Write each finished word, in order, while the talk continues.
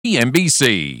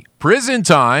NBC. Prison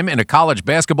time in a college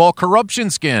basketball corruption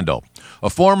scandal. A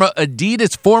former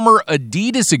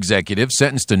Adidas executive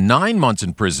sentenced to 9 months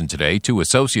in prison today. 2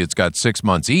 associates got 6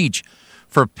 months each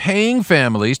for paying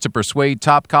families to persuade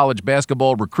top college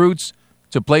basketball recruits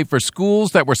to play for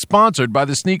schools that were sponsored by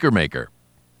the sneaker maker.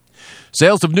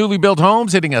 Sales of newly built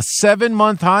homes hitting a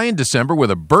 7-month high in December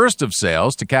with a burst of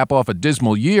sales to cap off a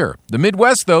dismal year. The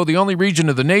Midwest, though, the only region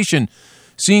of the nation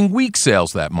seeing weak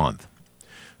sales that month.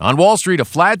 On Wall Street, a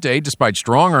flat day despite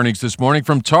strong earnings this morning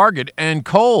from Target and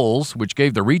Kohl's, which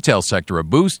gave the retail sector a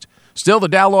boost. Still, the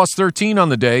Dow lost 13 on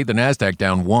the day, the Nasdaq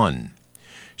down 1.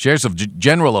 Shares of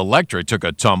General Electric took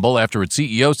a tumble after its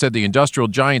CEO said the industrial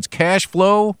giant's cash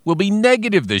flow will be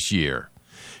negative this year.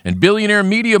 And billionaire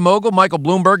media mogul Michael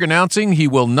Bloomberg announcing he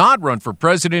will not run for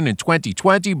president in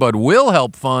 2020, but will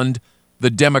help fund the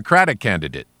Democratic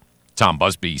candidate. Tom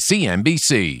Busby,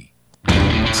 CNBC.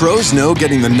 Pros know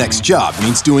getting the next job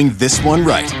means doing this one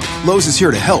right. Lowe's is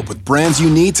here to help with brands you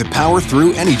need to power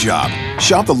through any job.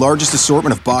 Shop the largest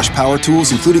assortment of Bosch power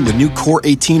tools, including the new Core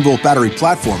 18-volt battery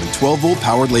platform and 12-volt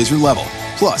powered laser level.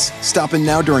 Plus, stop in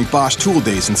now during Bosch Tool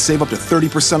Days and save up to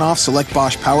 30% off select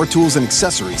Bosch power tools and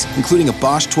accessories, including a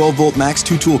Bosch 12-volt Max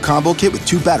 2-tool combo kit with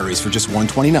 2 batteries for just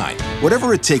 $129.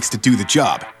 Whatever it takes to do the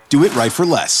job, do it right for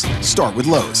less. Start with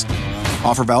Lowe's.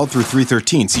 Offer valid through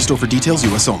 3/13. See store for details,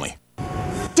 U.S. only.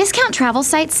 Discount travel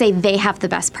sites say they have the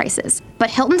best prices, but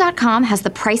Hilton.com has the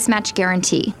price match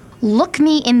guarantee. Look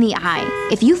me in the eye.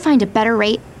 If you find a better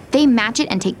rate, they match it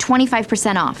and take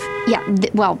 25% off. Yeah,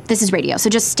 this is radio, so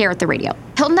just stare at the radio.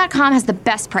 Hilton.com has the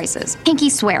best prices. Pinky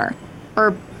swear.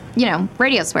 Or,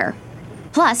 radio swear.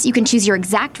 Plus, you can choose your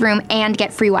exact room and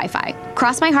get free Wi-Fi.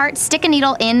 Cross my heart, stick a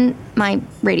needle in my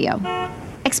radio.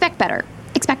 Expect better.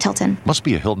 Expect Hilton. Must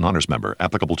be a Hilton Honors member.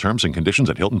 Applicable terms and conditions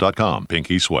at Hilton.com.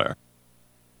 Pinky swear.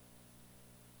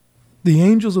 The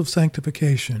angels of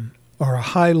sanctification are a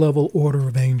high-level order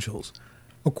of angels.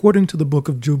 According to the Book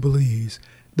of Jubilees,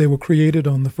 they were created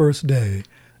on the first day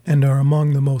and are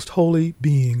among the most holy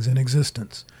beings in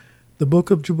existence. The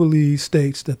Book of Jubilees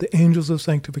states that the angels of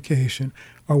sanctification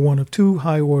are one of 2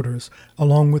 high orders,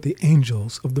 along with the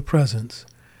angels of the presence.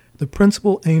 The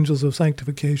principal angels of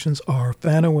sanctifications are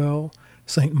Phanuel,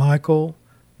 St. Michael,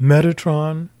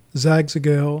 Metatron,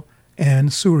 Zagzagel, and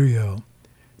Suriel.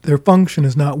 Their function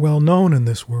is not well known in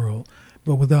this world,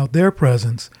 but without their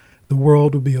presence, the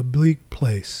world would be a bleak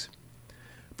place.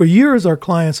 For years, our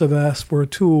clients have asked for a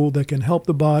tool that can help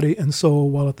the body and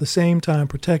soul while at the same time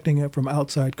protecting it from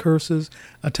outside curses,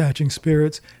 attaching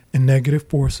spirits, and negative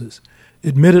forces.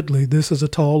 Admittedly, this is a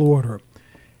tall order.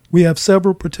 We have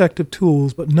several protective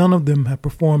tools, but none of them have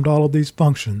performed all of these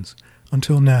functions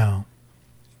until now.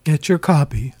 Get your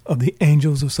copy of the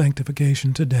Angels of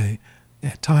Sanctification today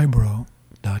at Tybro.com.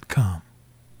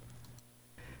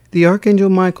 The Archangel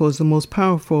Michael is the most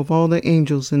powerful of all the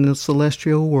angels in the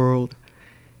celestial world.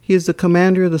 He is the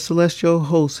commander of the celestial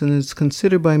hosts and is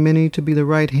considered by many to be the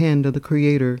right hand of the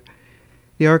Creator.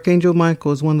 The Archangel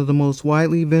Michael is one of the most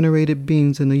widely venerated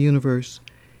beings in the universe.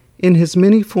 In his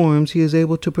many forms, he is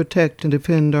able to protect and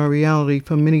defend our reality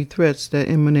from many threats that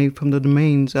emanate from the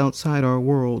domains outside our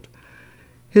world.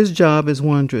 His job is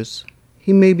wondrous.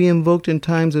 He may be invoked in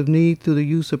times of need through the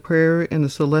use of prayer and the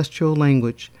celestial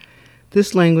language.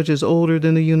 This language is older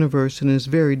than the universe and is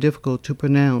very difficult to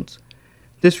pronounce.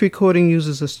 This recording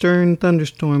uses a stern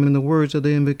thunderstorm in the words of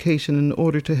the invocation in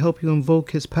order to help you invoke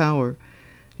his power.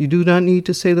 You do not need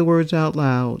to say the words out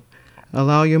loud.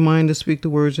 Allow your mind to speak the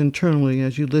words internally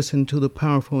as you listen to the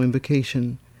powerful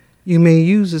invocation. You may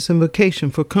use this invocation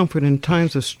for comfort in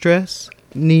times of stress,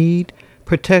 need,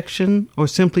 protection, or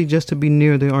simply just to be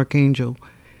near the Archangel.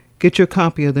 Get your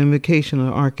copy of the Invocation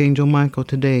of Archangel Michael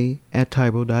today at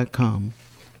Tybro.com.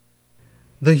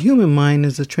 The human mind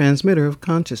is the transmitter of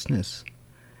consciousness.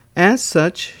 As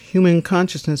such, human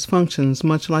consciousness functions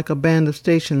much like a band of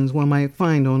stations one might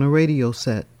find on a radio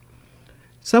set.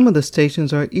 Some of the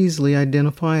stations are easily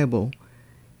identifiable,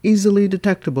 easily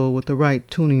detectable with the right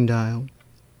tuning dial.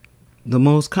 The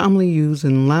most commonly used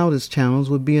and loudest channels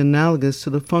would be analogous to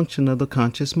the function of the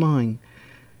conscious mind.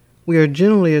 We are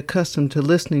generally accustomed to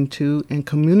listening to and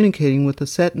communicating with a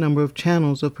set number of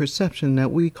channels of perception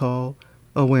that we call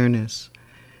awareness.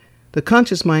 The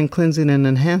conscious mind cleansing and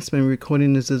enhancement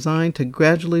recording is designed to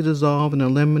gradually dissolve and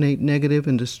eliminate negative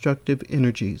and destructive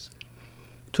energies.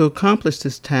 To accomplish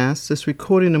this task, this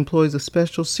recording employs a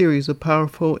special series of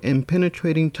powerful and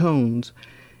penetrating tones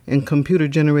and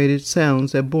computer-generated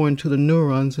sounds that bore into the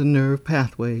neurons and nerve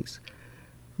pathways.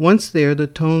 Once there, the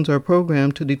tones are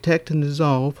programmed to detect and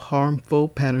dissolve harmful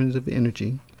patterns of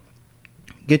energy.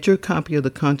 Get your copy of the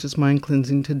Conscious Mind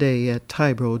Cleansing today at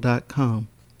Tybro.com.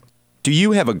 Do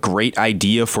you have a great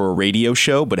idea for a radio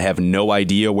show but have no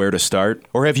idea where to start?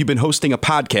 Or have you been hosting a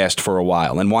podcast for a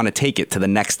while and want to take it to the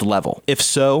next level? If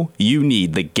so, you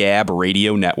need the Gab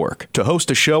Radio Network. To host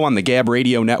a show on the Gab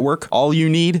Radio Network, all you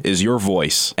need is your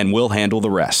voice, and we'll handle the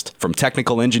rest. From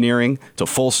technical engineering to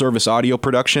full-service audio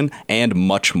production and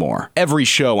much more. Every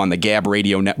show on the Gab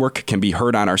Radio Network can be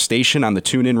heard on our station on the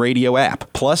TuneIn Radio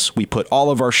app. Plus, we put all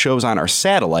of our shows on our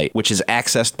satellite, which is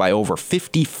accessed by over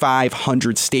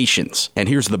 5,500 stations. And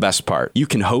here's the best part. You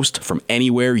can host from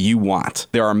anywhere you want.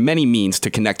 There are many means to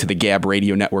connect to the Gab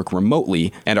Radio Network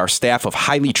remotely, and our staff of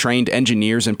highly trained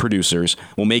engineers and producers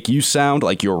will make you sound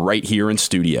like you're right here in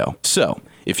studio. So,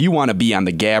 if you want to be on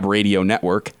the Gab Radio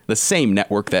Network, the same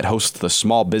network that hosts the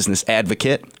Small Business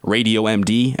Advocate, Radio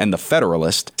MD, and The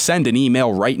Federalist, send an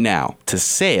email right now to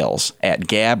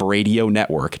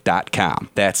sales@gabradionetwork.com.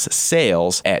 That's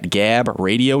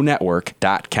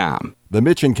sales@gabradionetwork.com. The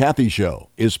Mitch and Kathy Show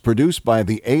is produced by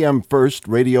the AM First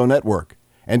Radio Network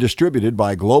and distributed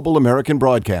by Global American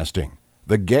Broadcasting,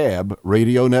 the Gab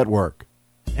Radio Network.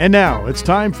 And now it's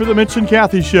time for the Mitch and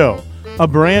Kathy Show, a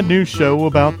brand new show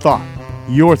about thought,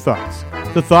 your thoughts,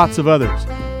 the thoughts of others,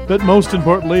 but most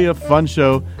importantly, a fun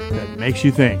show that makes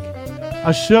you think.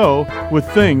 A show with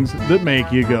things that make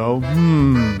you go,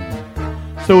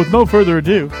 So with no further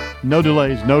ado, no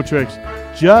delays, no tricks,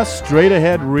 just straight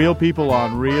ahead real people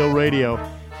on real radio.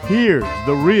 Here's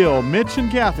the real Mitch and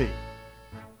Kathy.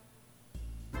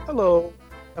 Hello,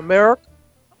 America.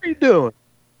 How are you doing?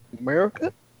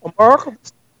 America? America,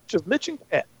 just Mitch and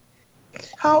Kathy.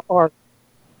 How are you?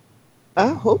 I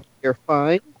hope you're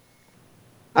fine.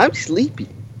 I'm sleepy.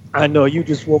 I know you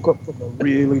just woke up from a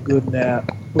really good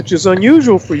nap, which is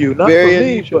unusual for you. Not Very for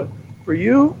me, unusual. but for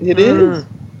you. It is.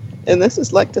 And this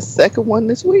is like the second one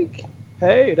this week.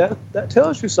 Hey, that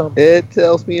tells you something. It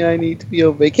tells me I need to be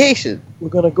on vacation. We're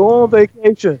going to go on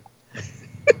vacation.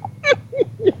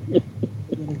 We're going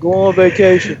to go on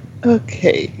vacation.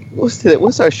 Okay.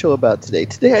 What's our show about today?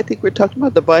 Today I think we're talking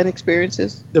about divine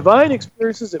experiences. Divine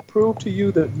experiences that prove to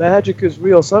you that magic is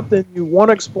real. Something you want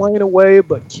to explain away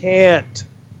but can't.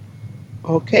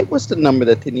 Okay. What's the number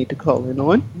that they need to call in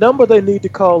on? Number they need to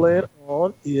call in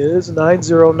on is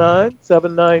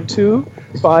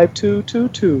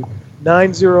 909-792-5222.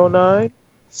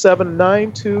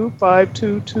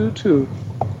 909-792-5222.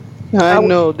 Now, I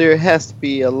know there has to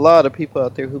be a lot of people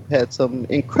out there who've had some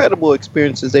incredible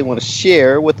experiences they want to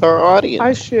share with our audience.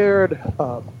 I shared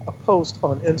a post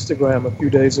on Instagram a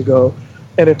few days ago,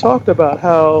 and it talked about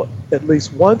how at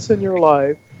least once in your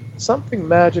life, something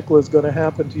magical is going to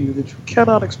happen to you that you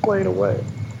cannot explain away.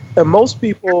 And most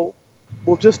people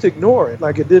will just ignore it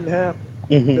like it didn't happen.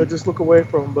 Mm-hmm. They'll just look away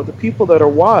from it. But the people that are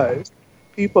wise,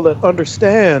 people that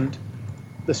understand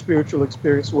the spiritual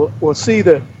experience will see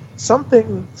that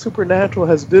something supernatural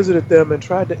has visited them and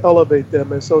tried to elevate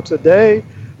them. And so today,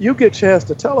 you get a chance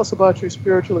to tell us about your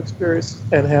spiritual experience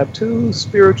and have two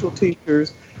spiritual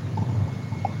teachers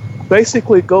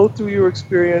basically go through your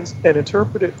experience and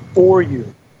interpret it for you.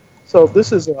 So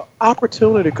this is an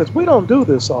opportunity, because we don't do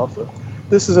this often.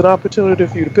 This is an opportunity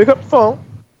for you to pick up the phone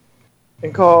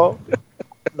and call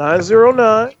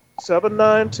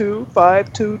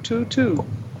 909-792-5222.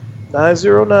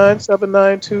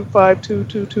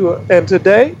 909-792-5222. And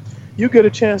today, you get a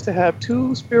chance to have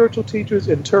two spiritual teachers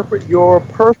interpret your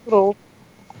personal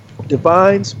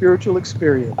divine spiritual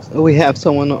experience. We have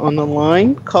someone on the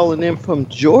line calling in from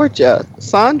Georgia.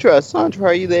 Sandra,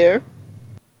 are you there?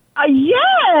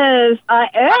 Yes, I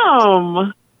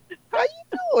am. How you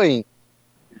doing?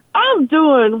 I'm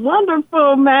doing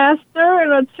wonderful, Master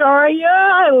and Acharya.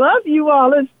 I love you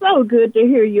all. It's so good to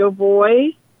hear your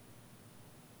voice.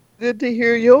 Good to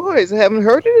hear yours. I haven't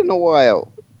heard it in a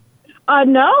while. I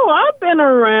know. I've been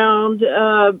around.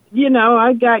 I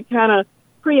got kind of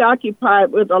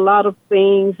preoccupied with a lot of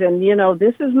things. And,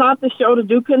 this is not the show to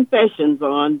do confessions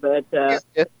on. But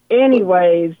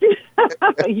anyways,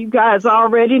 you guys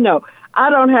already know. I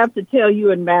don't have to tell you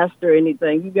and Master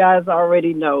anything. You guys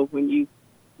already know when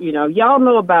y'all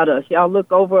know about us. Y'all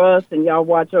look over us and y'all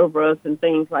watch over us and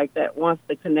things like that once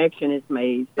the connection is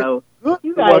made. So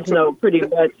you guys know pretty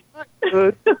much.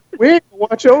 Good. We ain't gonna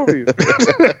watch over you.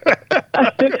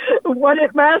 What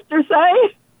did Master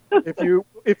say?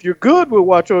 If you're good, we'll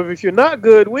watch over you. If you're not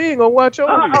good, we ain't gonna watch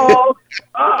over you.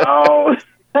 Uh-oh.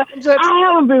 I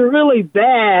haven't been really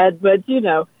bad, but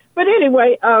But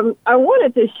anyway, I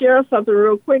wanted to share something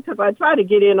real quick because I tried to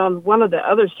get in on one of the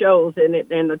other shows and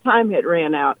the time had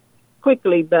ran out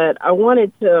quickly. But I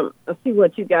wanted to see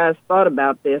what you guys thought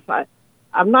about this.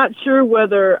 I'm not sure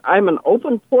whether I'm an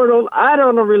open portal. I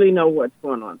don't really know what's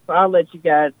going on. So I'll let you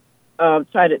guys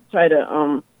try to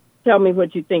tell me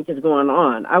what you think is going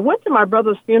on. I went to my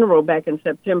brother's funeral back in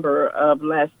September of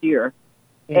last year,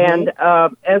 and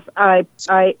as I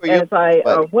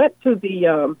went to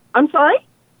the, I'm sorry?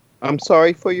 I'm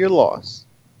sorry for your loss.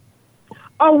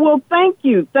 Oh, well, thank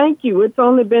you. It's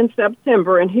only been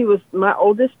September, and he was my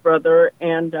oldest brother,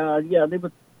 and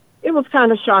it was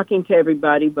kind of shocking to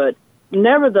everybody, but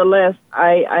nevertheless,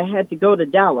 I had to go to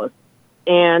Dallas,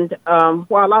 and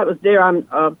while I was there,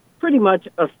 I'm pretty much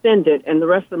ascended, and the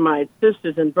rest of my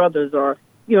sisters and brothers are,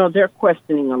 they're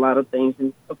questioning a lot of things,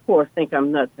 and of course think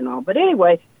I'm nuts and all. But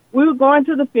anyway, we were going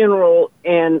to the funeral,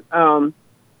 and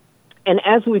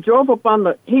as we drove up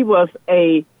he was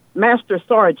a master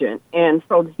sergeant, and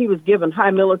so he was given high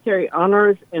military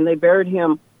honors, and they buried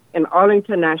him in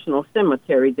Arlington National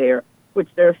Cemetery there, which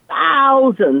there's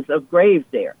thousands of graves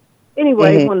there.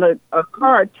 Anyway, when the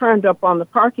car turned up on the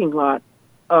parking lot,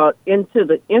 into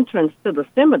the entrance to the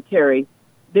cemetery,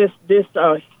 this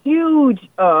huge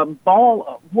ball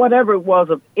of whatever it was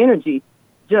of energy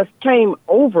just came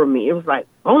over me. It was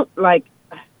like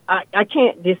I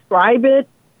can't describe it,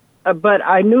 but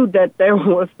I knew that there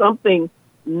was something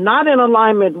not in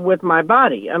alignment with my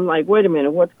body. I'm like, wait a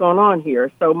minute, what's going on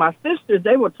here? So my sisters,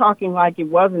 they were talking like it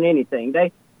wasn't anything.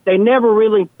 They never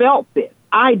really felt this.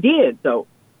 I did, though.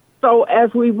 So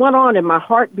as we went on, and my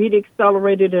heartbeat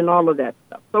accelerated and all of that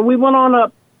stuff. So we went on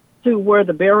up to where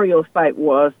the burial site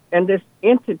was, and this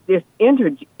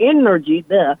energy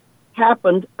there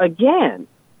happened again.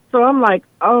 So I'm like,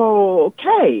 oh,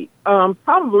 okay,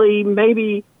 probably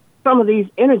maybe some of these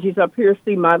energies up here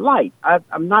see my light.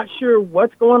 I'm not sure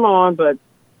what's going on, but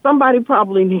somebody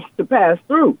probably needs to pass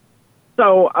through.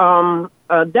 So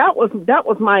that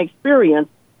was my experience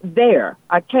there.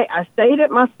 I stayed at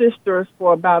my sister's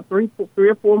for about three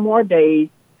or four more days.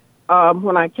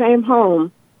 When I came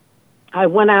home, I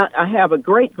went out. I have a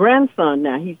great grandson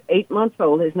now. He's 8 months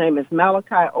old. His name is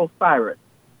Malachi Osiris.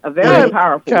 A very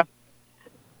powerful.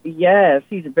 Yes,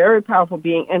 he's a very powerful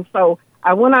being. And so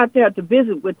I went out there to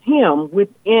visit with him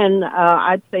within,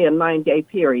 I'd say, a 9-day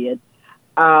period.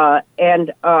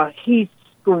 And he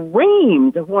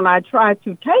screamed when I tried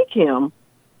to take him.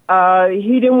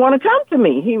 He didn't want to come to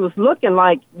me. He was looking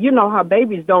like, how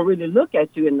babies don't really look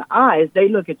at you in the eyes. They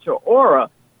look at your aura,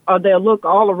 or they'll look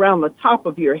all around the top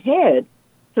of your head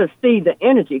to see the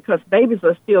energy, because babies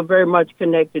are still very much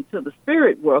connected to the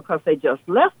spirit world because they just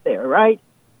left there, right?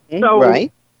 So,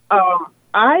 right.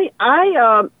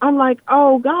 I'm like,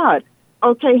 oh, God,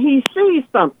 okay, he sees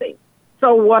something.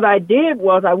 So what I did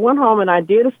was I went home and I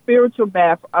did a spiritual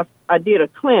bath. I did a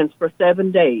cleanse for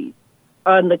 7 days.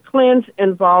 And the cleanse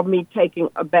involved me taking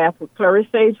a bath with clary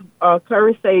sage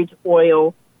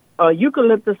oil,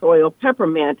 eucalyptus oil,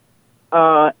 peppermint,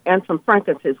 and some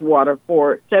frankincense water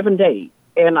for 7 days.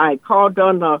 And I called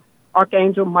on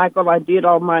Archangel Michael. I did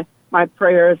all my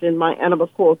prayers and my animal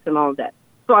quotes and all that.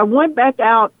 So I went back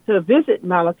out to visit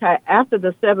Malachi after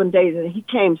the 7 days, and he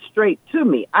came straight to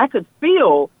me. I could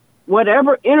feel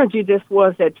whatever energy this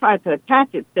was that tried to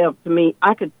attach itself to me.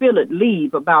 I could feel it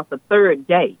leave about the third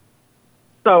day.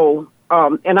 So,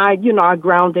 and I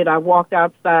grounded. I walked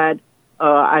outside.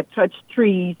 I touched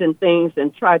trees and things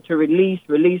and tried to release.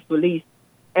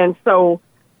 And so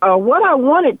what I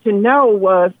wanted to know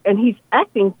was, and he's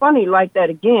acting funny like that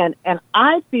again, and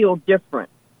I feel different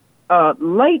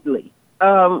lately.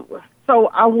 So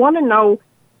I want to know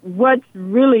what's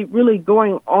really, really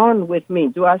going on with me.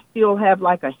 Do I still have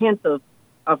like a hint of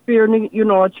fear?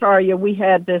 Acharya, we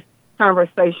had this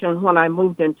conversation when I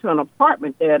moved into an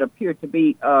apartment that appeared to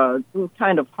be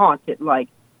kind of haunted, like,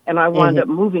 and I wound up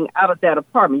moving out of that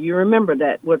apartment. You remember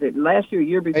that? Was it last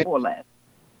year before last?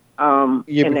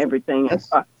 And everything. Yes.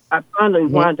 I finally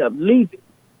wound up leaving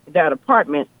that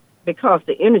apartment because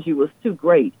the energy was too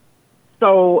great.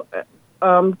 So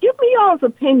give me y'all's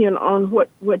opinion on what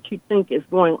you think is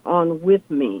going on with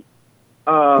me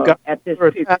at this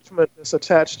period. Attachment that's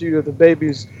attached you to the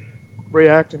baby's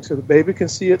reacting to. The baby can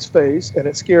see its face, and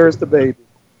it scares the baby.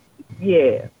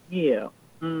 Yeah.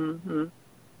 Mm-hmm.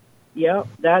 Yep,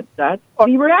 that's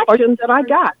the reaction that I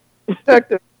got.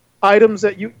 Detective, items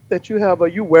that you have, are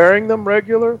you wearing them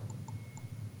regular?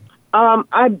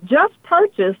 I just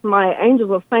purchased my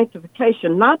Angels of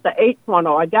Sanctification, not the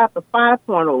 8.0. I got the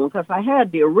 5.0 because I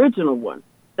had the original one,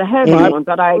 the heavy one,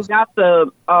 but I got the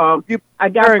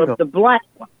the black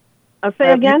one.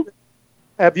 Say again?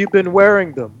 Have you been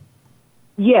wearing them?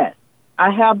 Yes, I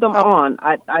have them on.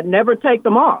 I never take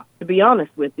them off, to be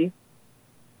honest with you.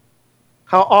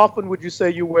 How often would you say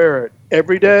you wear it?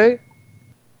 Every day?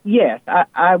 Yes,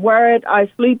 I wear it. I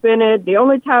sleep in it. The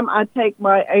only time I take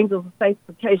my Angels of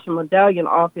Sanctification medallion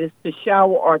off is to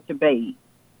shower or to bathe.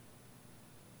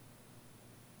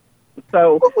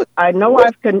 So I know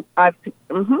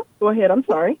go ahead. I'm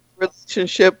sorry.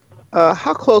 Relationship.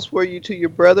 How close were you to your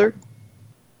brother?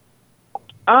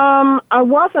 I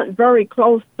wasn't very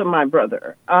close to my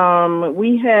brother.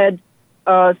 We had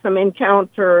some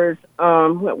encounters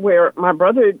where my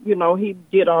brother, he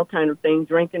did all kinds of things,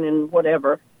 drinking and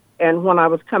whatever. And when I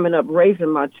was coming up raising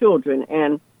my children,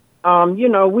 and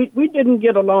we didn't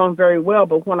get along very well.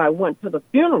 But when I went to the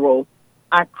funeral,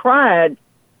 I cried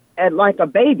like a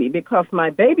baby because my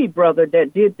baby brother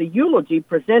that did the eulogy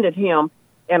presented him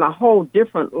in a whole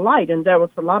different light, and there was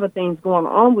a lot of things going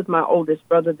on with my oldest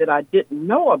brother that I didn't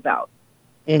know about.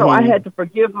 Mm-hmm. So I had to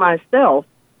forgive myself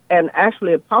and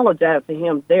actually apologize to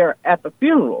him there at the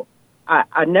funeral.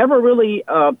 I never really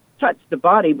touched the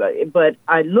body, but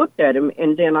I looked at him,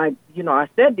 and then I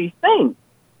said these things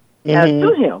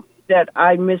to him that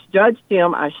I misjudged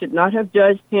him. I should not have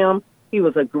judged him. He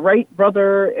was a great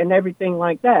brother and everything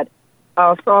like that.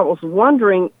 So I was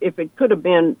wondering if it could have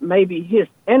been maybe his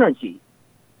energy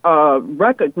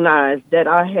recognized that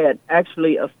I had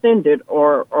actually ascended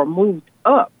or moved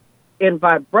up in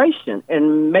vibration,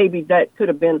 and maybe that could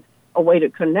have been a way to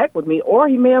connect with me, or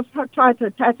he may have tried to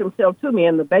attach himself to me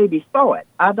and the baby saw it.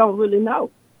 I don't really know.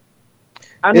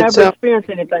 I never experienced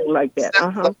anything like that.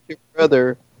 Like your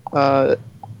brother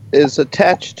is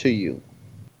attached to you.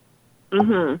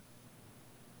 Mm-hmm.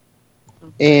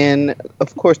 And,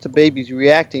 of course, the baby's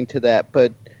reacting to that,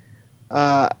 but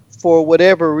for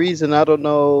whatever reason, I don't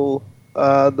know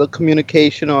the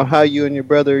communication or how you and your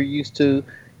brother used to,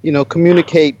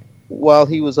 communicate while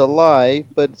he was alive,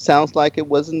 but it sounds like it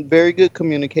wasn't very good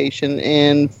communication,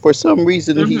 and for some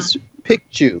reason he's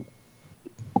picked you.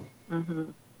 Mm-hmm.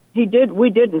 We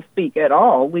didn't speak at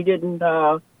all. We didn't,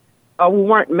 we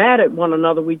weren't mad at one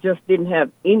another. We just didn't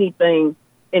have anything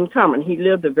in common. He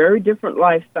lived a very different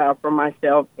lifestyle from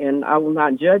myself, and I will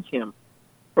not judge him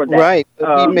for that. Right.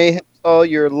 He may have saw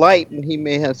your light, and he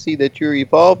may have seen that you're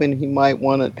evolving. He might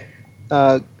want to,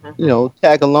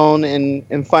 tag along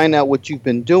and find out what you've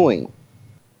been doing.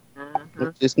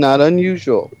 It's not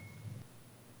unusual.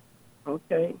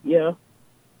 Okay, yeah.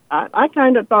 I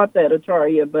kind of thought that,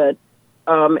 Acharya, but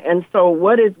and so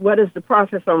what is the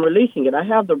process on releasing it? I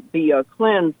have the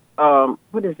cleanse.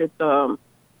 What is it? I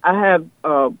have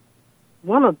I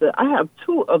have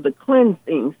two of the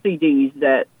cleansing CDs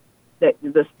that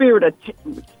the spirit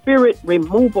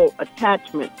removal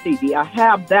attachment CD. I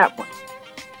have that one.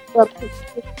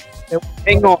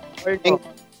 Hang on.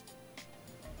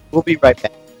 We'll be right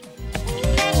back.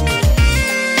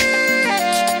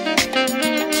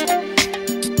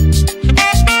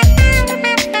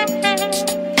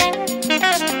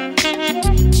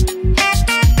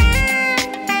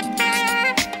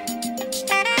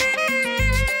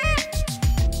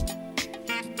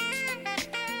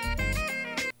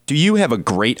 Do you have a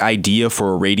great idea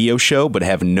for a radio show but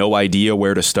have no idea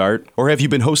where to start? Or have you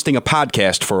been hosting a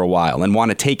podcast for a while and want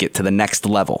to take it to the next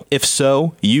level? If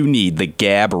so, you need the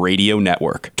Gab Radio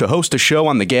Network. To host a show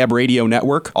on the Gab Radio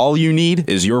Network, all you need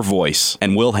is your voice,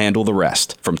 and we'll handle the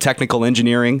rest. From technical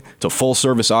engineering to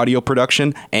full-service audio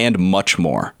production and much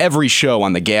more. Every show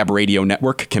on the Gab Radio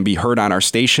Network can be heard on our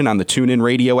station on the TuneIn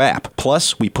Radio app.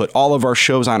 Plus, we put all of our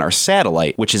shows on our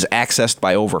satellite, which is accessed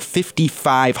by over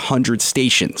 5,500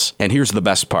 stations. And here's the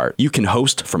best part. You can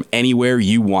host from anywhere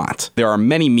you want. There are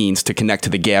many means to connect to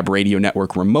the Gab Radio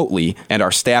Network remotely, and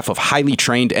our staff of highly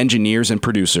trained engineers and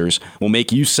producers will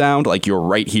make you sound like you're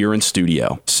right here in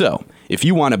studio. So, if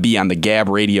you want to be on the Gab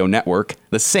Radio Network,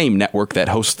 the same network that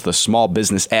hosts the Small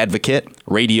Business Advocate,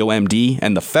 Radio MD,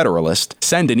 and The Federalist,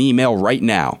 send an email right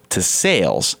now to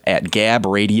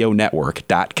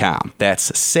sales@gabradionetwork.com.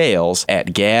 That's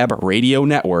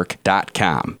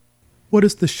sales@gabradionetwork.com. What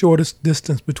is the shortest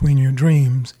distance between your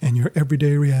dreams and your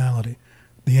everyday reality?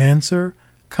 The answer,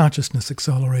 consciousness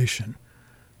acceleration.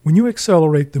 When you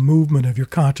accelerate the movement of your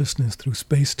consciousness through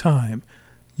space-time,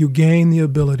 you gain the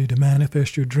ability to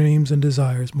manifest your dreams and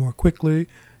desires more quickly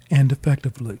and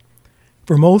effectively.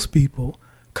 For most people,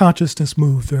 consciousness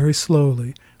moves very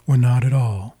slowly or not at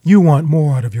all. You want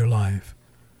more out of your life.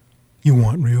 You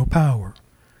want real power.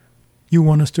 You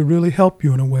want us to really help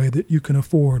you in a way that you can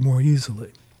afford more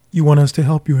easily. You want us to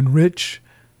help you enrich,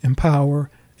 empower,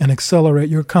 and accelerate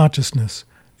your consciousness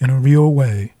in a real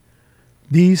way.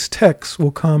 These texts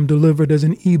will come delivered as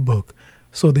an ebook,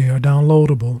 so they are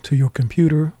downloadable to your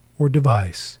computer or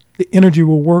device. The energy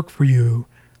will work for you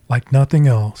like nothing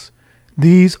else.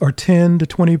 These are 10 to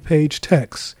 20-page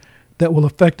texts that will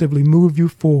effectively move you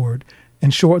forward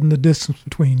and shorten the distance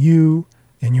between you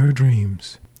and your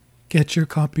dreams. Get your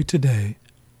copy today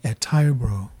at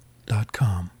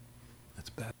tybro.com.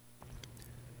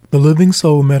 The Living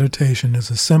Soul meditation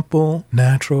is a simple,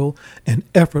 natural, and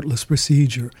effortless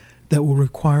procedure that will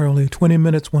require only 20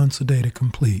 minutes once a day to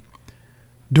complete.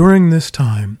 During this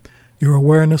time, your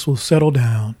awareness will settle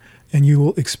down and you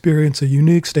will experience a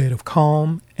unique state of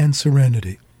calm and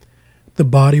serenity. The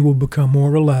body will become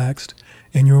more relaxed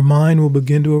and your mind will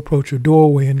begin to approach a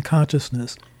doorway in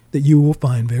consciousness that you will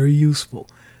find very useful.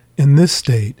 In this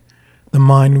state, the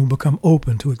mind will become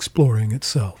open to exploring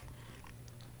itself.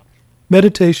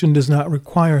 Meditation does not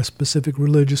require a specific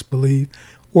religious belief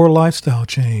or lifestyle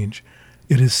change.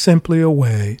 It is simply a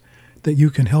way that you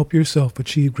can help yourself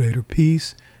achieve greater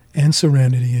peace and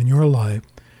serenity in your life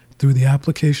through the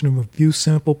application of a few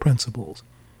simple principles.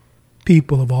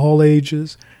 People of all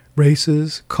ages,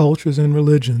 races, cultures, and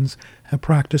religions have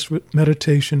practiced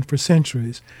meditation for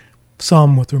centuries,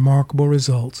 some with remarkable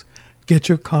results. Get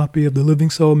your copy of the Living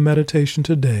Soul Meditation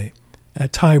today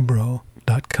at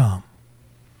Tybro.com.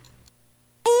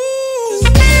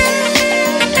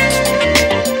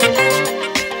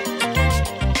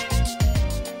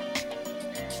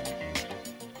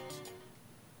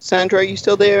 Sandra, are you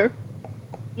still there?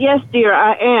 Yes, dear,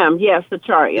 I am. Yes,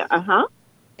 Acharya.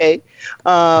 Okay.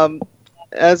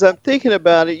 As I'm thinking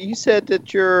about it, you said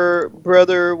that your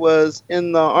brother was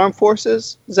in the armed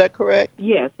forces. Is that correct?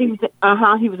 Yes, he was.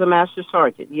 He was a master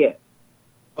sergeant. Yes.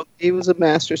 He was a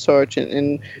master sergeant,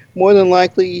 and more than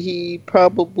likely, he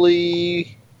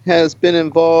probably has been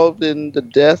involved in the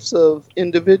deaths of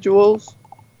individuals.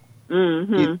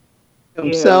 Mm-hmm.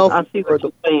 Himself, yeah, I see or what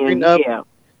the you're saying. up.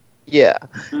 Yeah.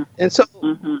 Mm-hmm. And so,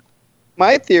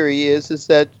 my theory is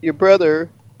that your brother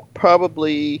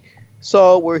probably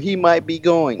saw where he might be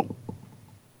going,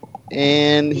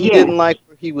 and he didn't like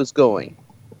where he was going.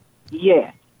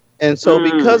 Yeah. And so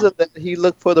because of that, he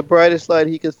looked for the brightest light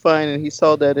he could find, and he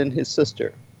saw that in his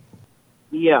sister.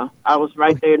 Yeah, I was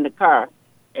right there in the car.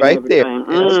 Right there.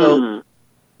 And so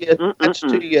he attached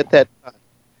to you at that time.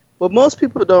 What most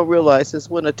people don't realize is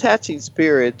when attaching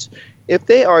spirits, if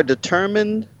they are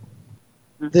determined,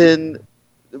 then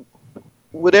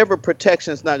whatever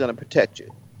protection is not going to protect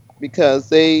you.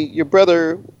 Because your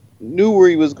brother knew where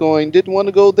he was going, didn't want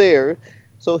to go there,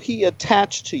 so he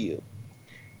attached to you.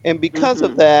 And because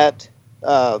of that,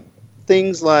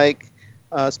 things like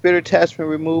spirit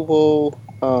attachment removal,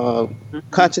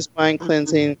 conscious mind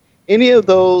cleansing, any of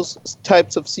those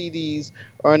types of CDs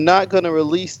are not going to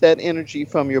release that energy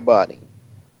from your body.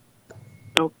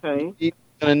 Okay. You're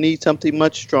going to need something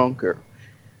much stronger.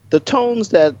 The tones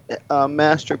that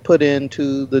Master put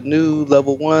into the new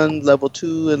level 1, level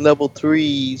 2, and level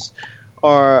 3s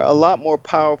are a lot more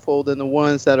powerful than the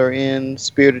ones that are in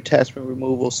spirit attachment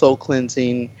removal, soul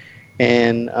cleansing,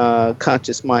 and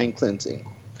conscious mind cleansing.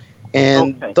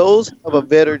 And those have a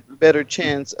better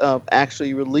chance of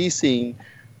actually releasing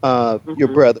your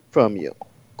brother from you.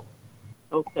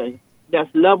 Okay.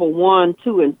 That's level 1,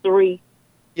 2, and 3?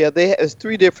 Yeah, there's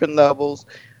 3 different levels.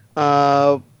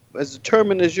 As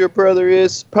determined as your brother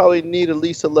is, probably need at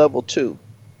least a level 2.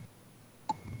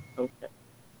 Okay.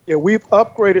 Yeah, we've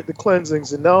upgraded the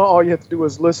cleansings, and now all you have to do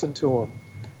is listen to them.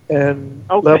 And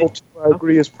level 2, I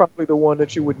agree, is probably the one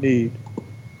that you would need.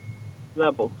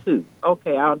 Level 2.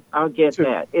 Okay, I'll get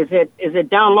that. Is it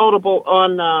downloadable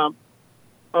on my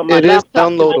laptop? It is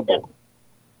downloadable.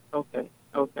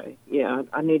 Okay. Yeah,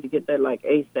 I need to get that like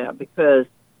ASAP because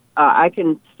I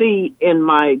can see in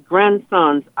my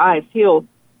grandson's eyes.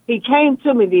 He came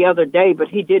to me the other day, but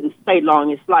he didn't stay long.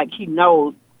 It's like he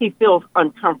knows, he feels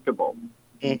uncomfortable,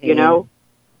 you know?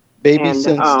 Babies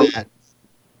sense that.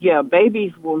 Yeah,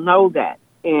 babies will know that.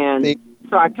 And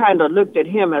so I kind of looked at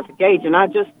him as a gauge, and I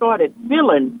just started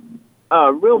feeling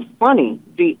real funny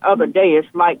the other day.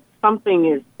 It's like something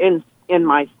is in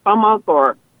my stomach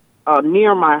or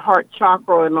near my heart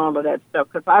chakra and all of that stuff,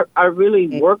 because I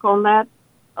really work on that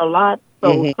a lot,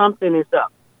 so something is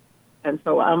up. And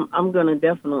so I'm going to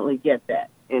definitely get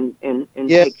that and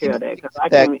take care of that. Cause I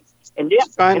can,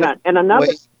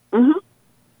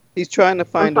 he's trying to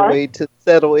find a way to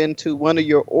settle into one of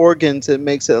your organs. It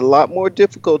makes it a lot more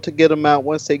difficult to get them out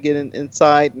once they get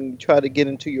inside and try to get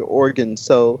into your organs.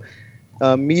 So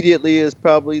immediately is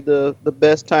probably the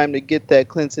best time to get that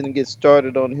cleansing and get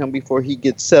started on him before he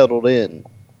gets settled in.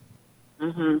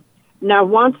 Now,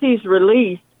 once he's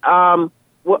released,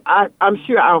 well, I'm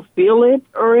sure I'll feel it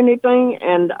or anything,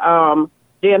 and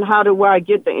then how do I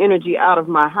get the energy out of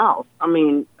my house? I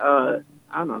mean, I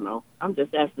don't know. I'm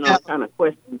just asking all kind of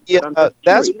questions. Yeah,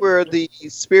 that's where the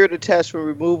spirit attachment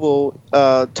removal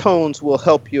tones will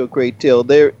help you a great deal.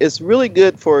 It's really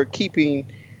good for keeping,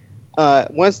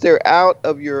 once they're out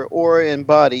of your aura and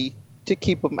body, to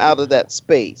keep them out of that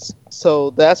space.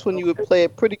 So that's when you would play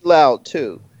it pretty loud,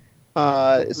 too.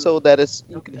 so that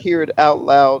you can hear it out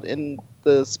loud. And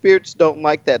the spirits don't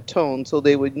like that tone, so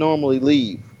they would normally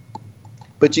leave.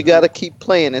 But you got to keep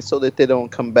playing it so that they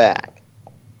don't come back.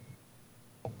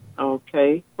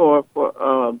 Okay, for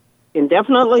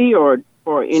indefinitely or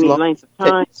for any length of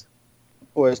time?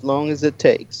 For as long as it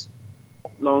takes.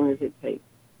 Long as it takes.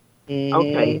 Mm-hmm.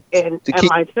 Okay, and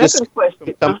my second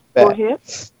question, go ahead.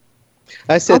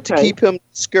 I said to keep him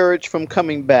discouraged from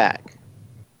coming back.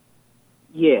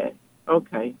 Yeah,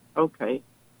 okay.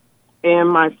 And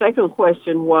my second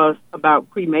question was about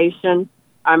cremation.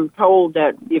 I'm told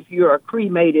that if you are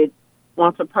cremated,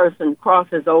 once a person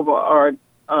crosses over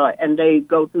and they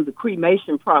go through the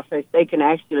cremation process, they can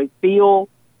actually feel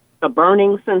the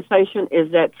burning sensation.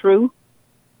 Is that true?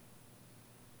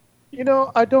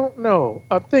 I don't know.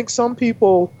 I think some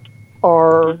people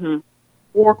are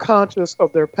more conscious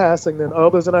of their passing than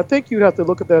others, and I think you'd have to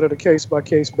look at that on a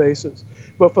case-by-case basis.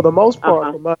 But for the most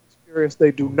part, from my experience,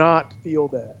 they do not feel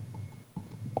that.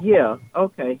 Yeah,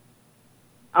 okay.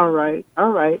 All right.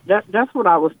 That's what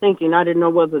I was thinking. I didn't know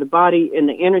whether the body and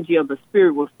the energy of the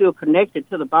spirit was still connected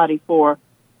to the body I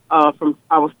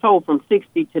was told from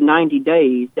 60 to 90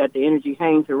 days that the energy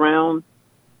hangs around.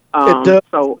 It does.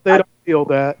 So they don't feel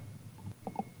that.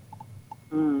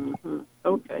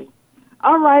 Okay.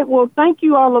 All right. Well, thank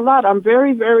you all a lot. I'm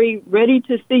very, very ready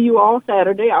to see you all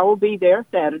Saturday. I will be there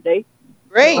Saturday.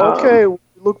 Great. Okay. We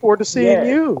look forward to seeing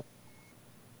you.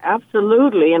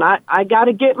 Absolutely. And I got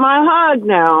to get my hug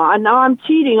now. I know I'm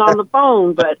cheating on the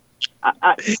phone, but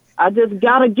I just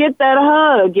got to get that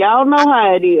hug. Y'all know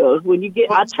how it is.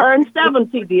 I turned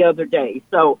 70 the other day,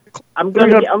 so I'm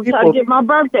trying to get my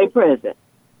birthday present.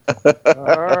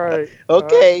 All right.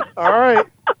 Okay. All right.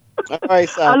 All right,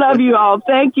 I love you all.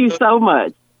 Thank you so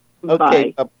much.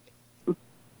 Okay. Bye.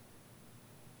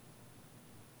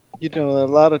 A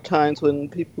lot of times when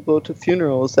people go to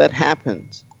funerals, that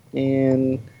happens.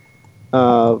 And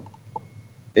that's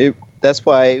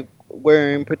why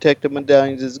wearing protective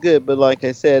medallions is good. But like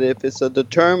I said, if it's a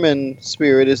determined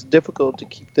spirit, it's difficult to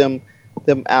keep them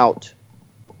out.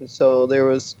 And so there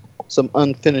was some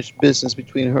unfinished business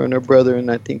between her and her brother, and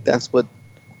I think that's what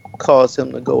caused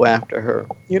him to go after her.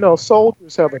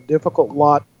 Soldiers have a difficult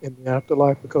lot in the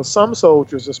afterlife because some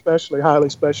soldiers, especially highly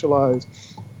specialized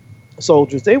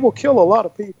soldiers, they will kill a lot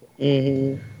of people.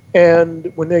 Mm-hmm.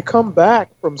 And when they come back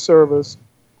from service,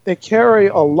 they carry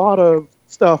a lot of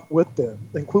stuff with them,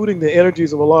 including the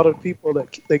energies of a lot of people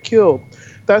that they killed.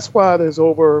 That's why there's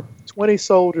over 20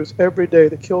 soldiers every day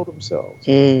that kill themselves.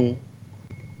 Mm.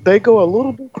 They go a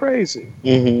little bit crazy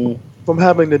from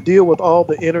having to deal with all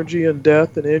the energy and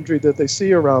death and injury that they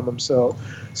see around themselves.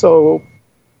 So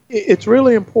it's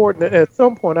really important. At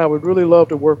some point, I would really love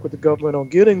to work with the government on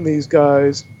getting these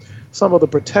guys some of the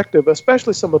protective,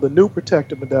 especially some of the new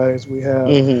protective medallions we have,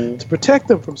 to protect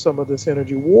them from some of this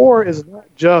energy. War is not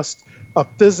just a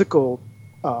physical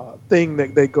thing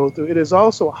that they go through. It is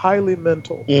also highly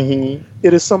mental.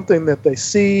 It is something that they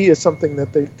see, it's something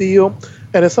that they feel,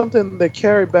 and it's something they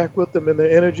carry back with them in their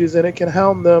energies, and it can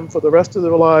hound them for the rest of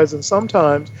their lives. And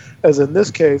sometimes, as in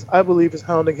this case, I believe it's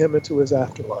hounding him into his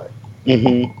afterlife.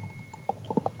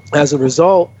 As a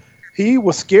result, he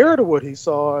was scared of what he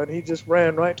saw, and he just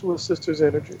ran right to his sister's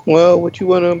energy. Well, would you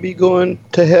want to be going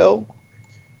to hell?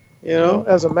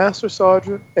 As a master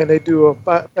sergeant, and they do a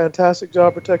fantastic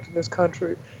job protecting this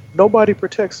country, nobody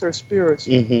protects their spirits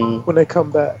when they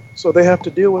come back. So they have to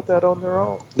deal with that on their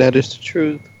own. That is the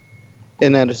truth.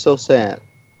 And that is so sad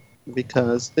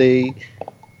because they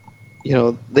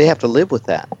have to live with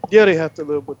that. Yeah, they have to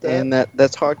live with that. And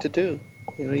that's hard to do.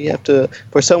 You have to,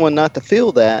 for someone not to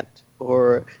feel that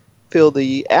or feel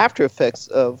the after effects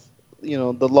of,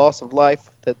 the loss of life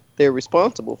that they're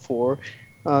responsible for,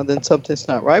 then something's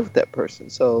not right with that person.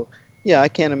 So, yeah, I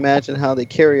can't imagine how they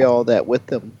carry all that with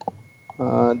them.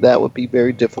 That would be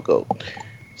very difficult.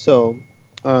 So,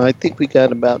 I think we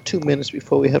got about 2 minutes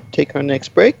before we have to take our next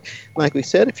break. Like we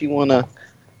said, if you want to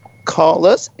call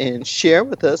us and share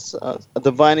with us a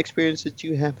divine experience that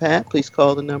you have had, please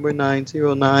call the number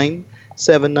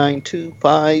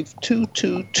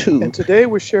 909-792-5222. And today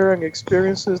we're sharing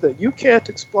experiences that you can't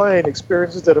explain,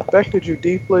 experiences that affected you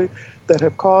deeply, that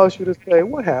have caused you to say,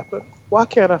 what happened? Why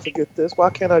can't I forget this? Why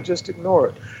can't I just ignore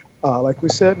it? Like we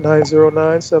said,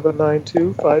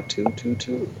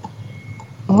 909-792-5222.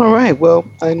 All right. Well,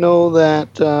 I know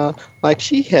that, like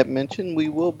she had mentioned, we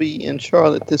will be in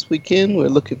Charlotte this weekend. We're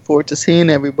looking forward to seeing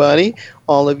everybody.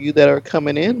 All of you that are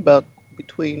coming in, about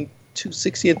between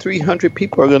 260 and 300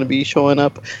 people are going to be showing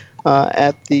up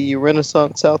at the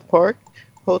Renaissance South Park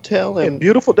Hotel in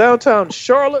beautiful downtown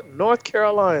Charlotte, North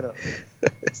Carolina.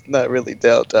 It's not really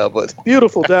downtown, but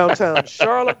beautiful downtown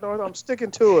Charlotte, North. I'm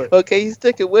sticking to it. Okay, he's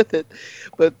sticking with it,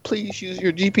 but please use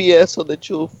your GPS so that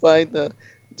you'll find the.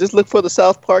 Just look for the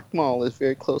South Park Mall. It's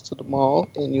very close to the mall,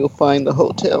 and you'll find the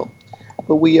hotel.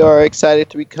 But we are excited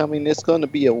to be coming. It's going to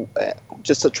be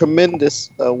just a tremendous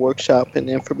workshop and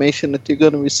information that you're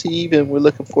going to receive, and we're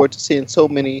looking forward to seeing so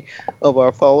many of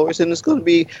our followers. And there's going to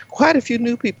be quite a few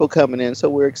new people coming in, so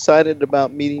we're excited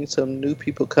about meeting some new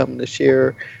people coming to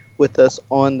share with us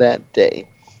on that day.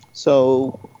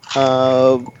 So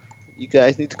you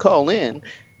guys need to call in,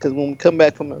 because when we come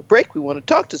back from our break, we want to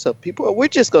talk to some people, or we're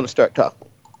just going to start talking.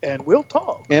 And we'll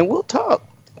talk.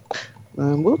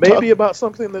 Maybe about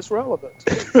something that's relevant.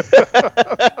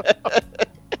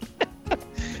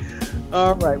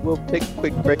 All right, we'll take a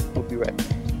quick break. We'll be right back.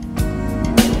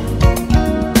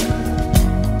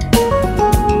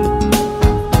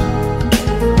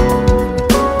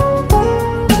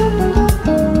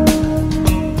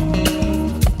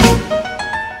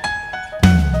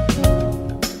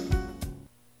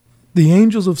 The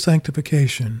angels of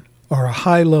sanctification are a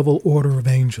high-level order of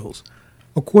angels.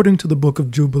 According to the Book of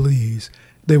Jubilees,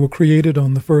 they were created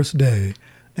on the first day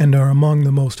and are among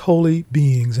the most holy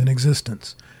beings in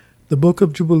existence. The Book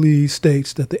of Jubilees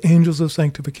states that the angels of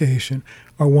sanctification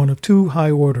are one of two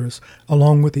high orders,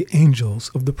 along with the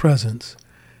angels of the presence.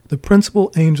 The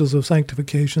principal angels of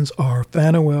sanctification are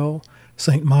Phanuel,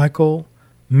 St. Michael,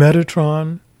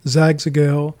 Metatron,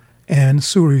 Zagzagel, and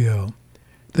Suriel.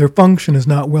 Their function is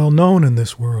not well known in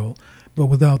this world, but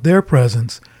without their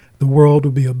presence, the world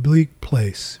would be a bleak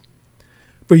place.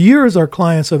 For years, our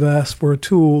clients have asked for a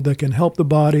tool that can help the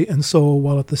body and soul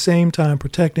while at the same time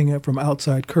protecting it from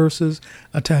outside curses,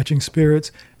 attaching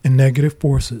spirits, and negative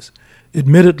forces.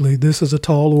 Admittedly, this is a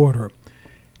tall order.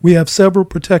 We have several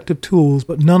protective tools,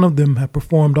 but none of them have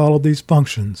performed all of these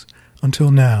functions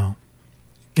until now.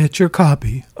 Get your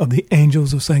copy of the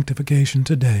Angels of Sanctification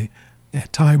today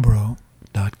at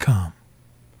Tybro.com.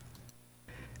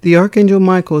 The Archangel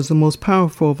Michael is the most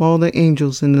powerful of all the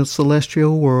angels in the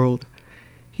celestial world.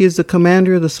 He is the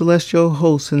commander of the celestial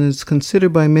hosts and is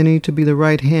considered by many to be the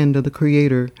right hand of the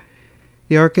Creator.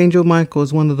 The Archangel Michael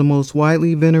is one of the most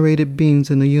widely venerated beings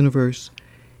in the universe.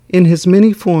 In his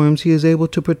many forms, he is able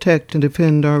to protect and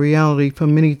defend our reality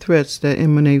from many threats that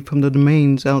emanate from the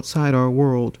domains outside our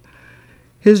world.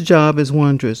 His job is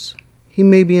wondrous. He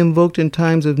may be invoked in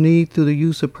times of need through the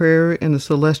use of prayer and the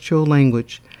celestial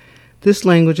language. This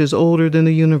language is older than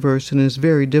the universe and is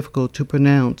very difficult to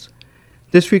pronounce.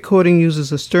 This recording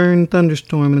uses a stern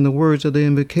thunderstorm in the words of the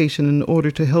invocation in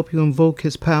order to help you invoke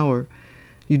his power.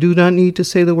 You do not need to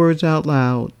say the words out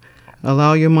loud.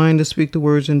 Allow your mind to speak the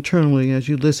words internally as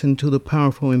you listen to the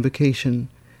powerful invocation.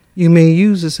 You may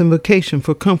use this invocation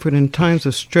for comfort in times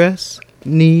of stress,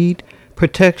 need,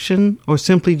 protection, or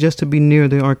simply just to be near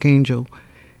the Archangel.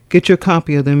 Get your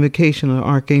copy of the invocation of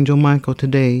Archangel Michael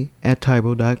today at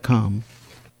Tybro.com.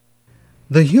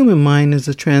 The human mind is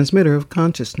the transmitter of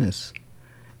consciousness.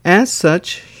 As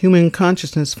such, human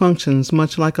consciousness functions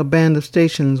much like a band of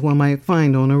stations one might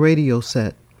find on a radio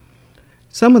set.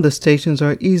 Some of the stations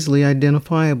are easily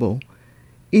identifiable,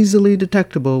 easily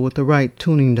detectable with the right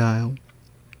tuning dial.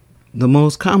 The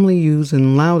most commonly used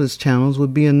and loudest channels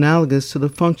would be analogous to the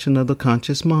function of the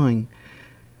conscious mind.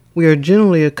 We are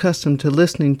generally accustomed to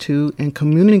listening to and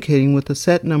communicating with a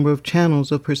set number of channels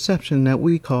of perception that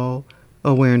we call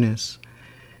awareness.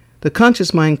 The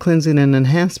conscious mind cleansing and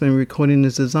enhancement recording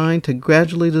is designed to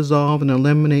gradually dissolve and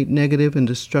eliminate negative and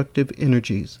destructive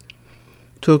energies.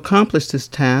 To accomplish this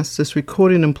task, this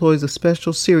recording employs a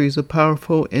special series of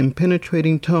powerful and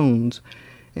penetrating tones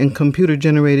and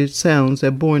computer-generated sounds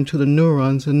that bore into the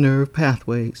neurons and nerve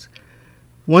pathways.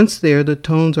 Once there, the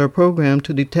tones are programmed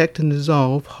to detect and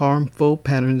dissolve harmful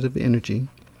patterns of energy.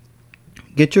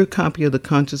 Get your copy of the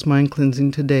Conscious Mind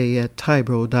Cleansing today at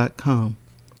Tybro.com.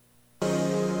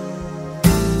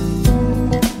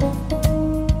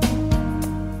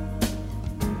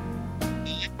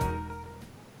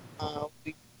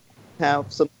 We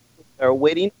have some people that are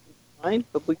waiting in line,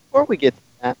 but before we get to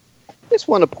that, I just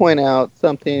want to point out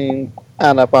something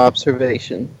out of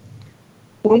observation.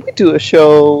 When we do a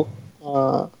show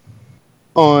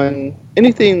on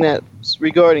anything that's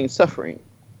regarding suffering,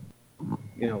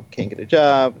 can't get a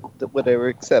job, whatever,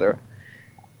 etc.,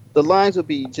 the lines will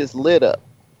be just lit up.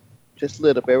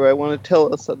 Everybody want to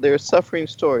tell us their suffering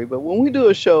story. But when we do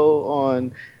a show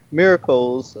on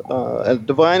miracles, a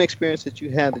divine experience that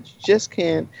you had that you just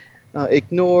can't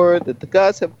ignore, that the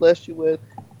gods have blessed you with,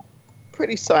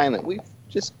 pretty silent. We've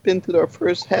just been through our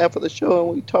first half of the show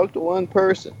and we talked to one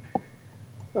person.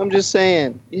 I'm just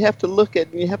saying, you have to look at,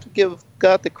 and you have to give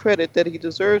God the credit that he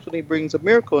deserves when he brings a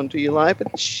miracle into your life,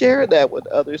 and share that with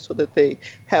others so that they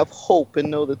have hope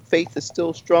and know that faith is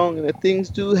still strong and that things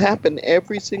do happen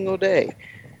every single day.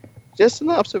 Just an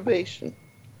observation.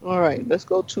 All right, let's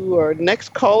go to our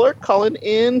next caller, calling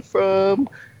in from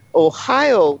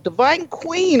Ohio. Divine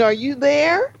Queen, are you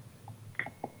there?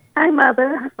 Hi,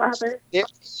 Mother. Hi, Father. There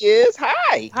she is.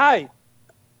 Hi. Hi.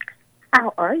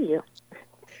 How are you?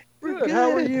 Good.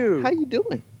 How are you? How you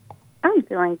doing? I'm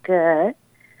doing good.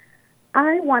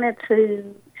 I wanted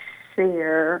to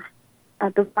share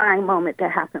a divine moment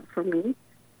that happened for me.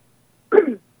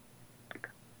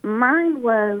 Mine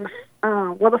was,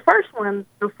 the first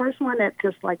one that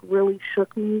just like really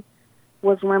shook me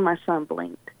was when my son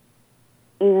blinked.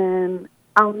 And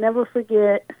I'll never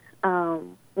forget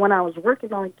when I was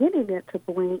working on getting it to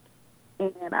blink,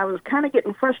 and I was kind of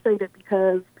getting frustrated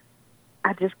because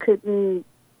I just couldn't,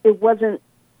 it wasn't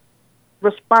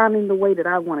responding the way that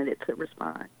I wanted it to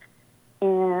respond.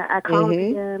 And I called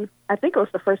in, I think it was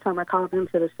the first time I called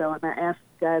into the show, and I asked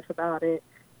you guys about it.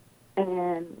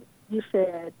 And you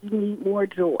said, you need more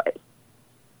joy.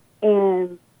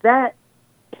 And that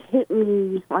hit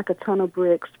me like a ton of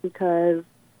bricks because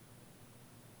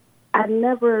I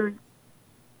never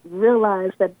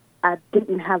realized that I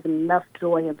didn't have enough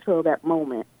joy until that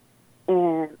moment.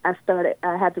 And I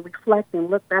had to reflect and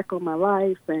look back on my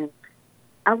life, and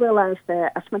I realized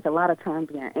that I spent a lot of time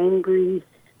being angry.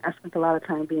 I spent a lot of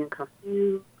time being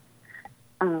confused.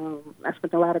 I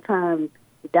spent a lot of time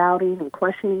doubting and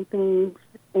questioning things.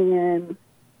 And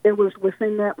it was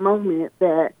within that moment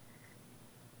that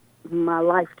my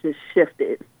life just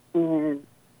shifted. And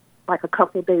like a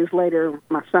couple of days later,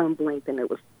 my son blinked, and it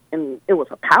was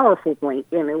a powerful blink,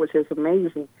 and it was just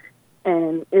amazing.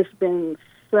 And it's been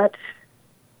such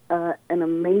an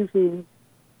amazing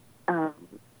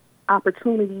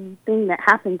opportunity thing that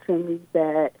happened to me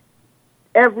that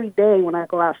every day when I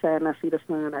go outside and I see the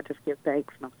sun, I just give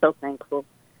thanks, and I'm so thankful.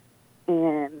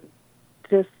 And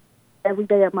just every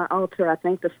day at my altar, I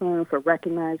thank the sun for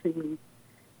recognizing me,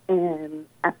 and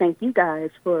I thank you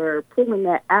guys for pulling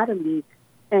that out of me.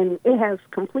 And it has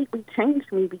completely changed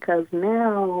me because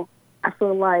now I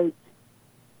feel like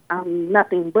I'm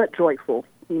nothing but joyful.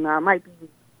 You know, I might be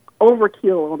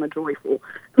overkill on the joyful.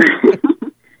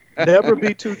 Never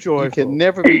be too joyful. You can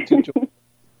never be too joyful.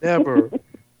 Never.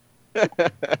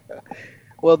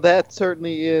 Well, that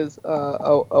certainly is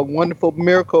a wonderful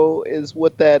miracle is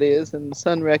what that is. And the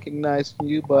sun recognized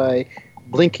you by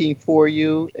blinking for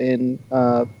you. And,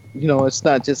 it's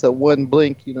not just a one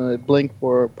blink, it blinked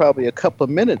for probably a couple of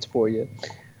minutes for you.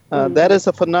 That is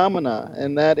a phenomena,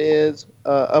 and that is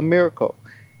a miracle.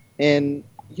 And,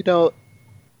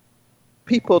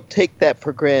 people take that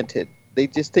for granted. They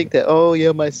just think that, oh,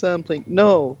 yeah, my son blinked.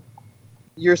 No,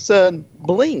 your son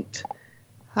blinked.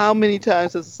 How many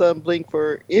times does the sun blink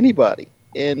for anybody?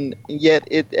 And yet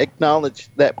it acknowledged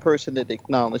that person that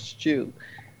acknowledged you.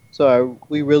 So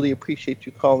we really appreciate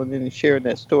you calling in and sharing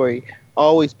that story.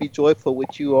 Always be joyful,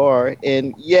 which you are.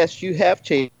 And yes, you have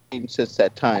changed since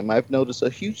that time. I've noticed a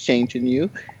huge change in you.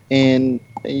 And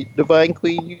Divine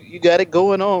Queen, you got it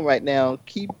going on right now.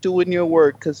 Keep doing your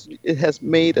work because it has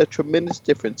made a tremendous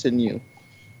difference in you.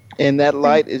 And that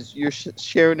light is, you're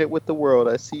sharing it with the world.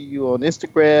 I see you on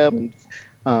Instagram and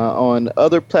on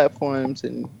other platforms,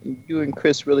 and you and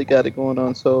Chris really got it going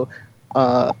on. So,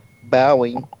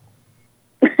 bowing.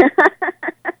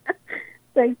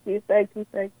 Thank you.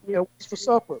 Yeah, what's for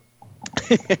supper?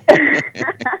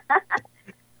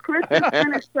 Chris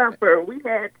finished supper. We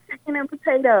had chicken and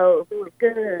potatoes. It was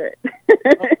good.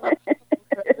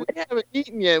 We haven't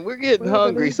eaten yet. We're getting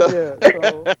hungry. So.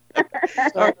 All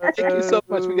right, thank you so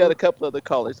much. We got a couple other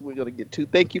callers we're going to get to.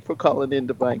 Thank you for calling in,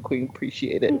 Divine Queen.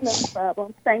 Appreciate it. No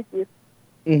problem. Thank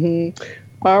you.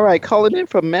 All right, calling in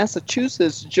from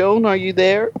Massachusetts. Joan, are you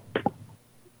there?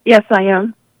 Yes, I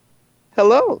am.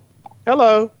 Hello.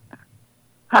 Hello.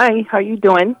 Hi, how you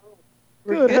doing?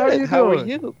 Good. How are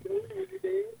you?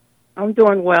 I'm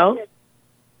doing well.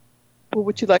 What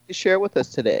would you like to share with us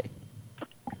today?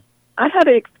 I had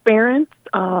an experience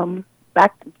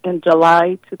back in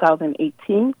July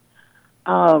 2018.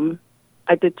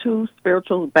 I did 2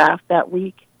 spiritual baths that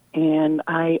week, and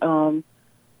it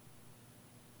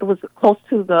was close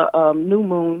to the new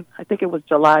moon. I think it was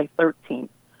July 13th,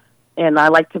 and I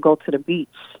like to go to the beach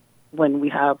when we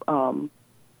have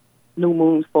new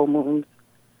moons, full moons.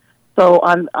 So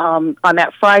on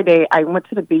that Friday, I went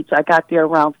to the beach. I got there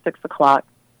around 6 o'clock.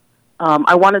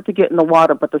 I wanted to get in the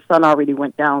water, but the sun already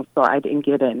went down, so I didn't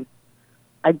get in.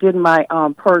 I did my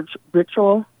purge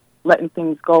ritual, letting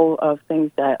things go of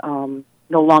things that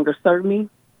no longer serve me.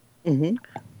 Mm-hmm.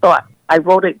 So I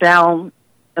wrote it down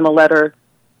in a letter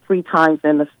 3 times,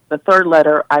 and the third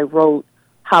letter I wrote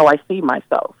how I see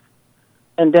myself.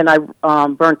 And then I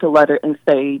burnt the letter in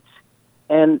sage.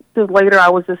 And just later I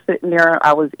was just sitting there,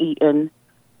 I was eating,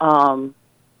 and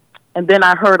then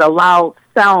I heard a loud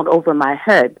sound over my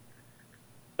head.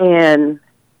 And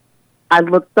I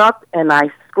looked up and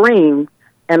I screamed,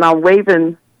 and I'm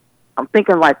waving, I'm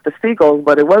thinking like the seagulls,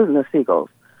 but it wasn't the seagulls.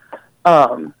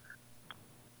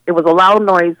 It was a loud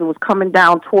noise. It was coming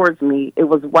down towards me. It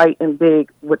was white and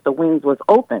big with the wings was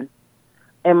open.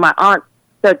 And my aunt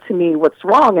said to me, "What's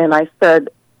wrong?" And I said,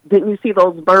 "Didn't you see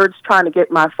those birds trying to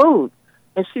get my food?"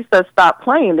 And she said, "Stop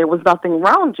playing. There was nothing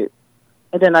around you."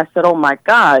 And then I said, "Oh, my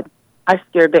God, I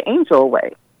scared the angel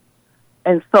away."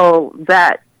 And so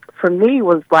that, for me,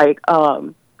 was like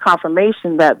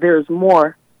confirmation that there's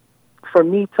more for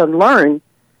me to learn,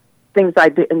 things I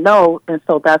didn't know. And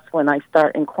so that's when I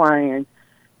start inquiring,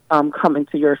 coming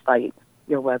to your site,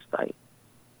 your website.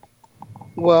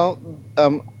 Well,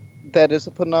 that is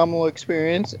a phenomenal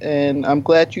experience, and I'm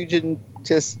glad you didn't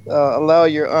just allow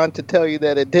your aunt to tell you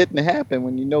that it didn't happen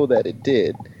when you know that it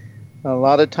did. A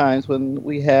lot of times when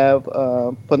we have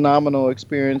phenomenal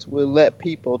experience, we'll let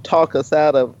people talk us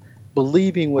out of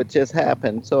believing what just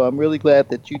happened. So I'm really glad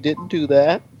that you didn't do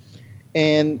that.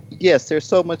 And yes, there's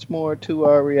so much more to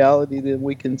our reality than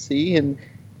we can see, and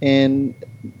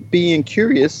being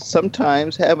curious,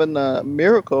 sometimes having a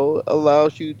miracle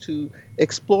allows you to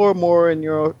explore more in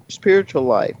your spiritual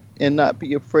life and not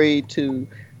be afraid to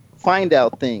find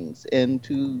out things and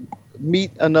to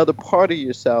meet another part of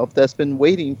yourself that's been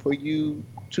waiting for you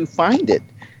to find it.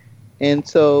 And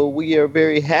so we are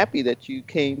very happy that you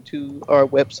came to our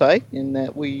website and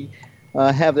that we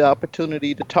have the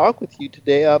opportunity to talk with you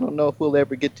today. I don't know if we'll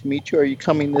ever get to meet you. Are you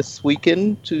coming this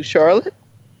weekend to Charlotte?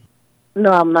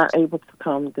 No, I'm not able to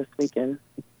come this weekend.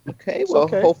 Okay, well,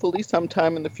 hopefully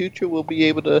sometime in the future we'll be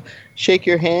able to shake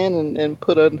your hand and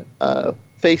put a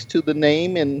face to the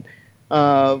name. And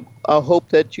I hope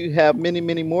that you have many,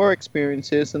 many more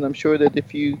experiences. And I'm sure that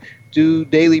if you do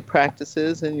daily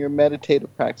practices and your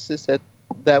meditative practices,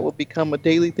 that will become a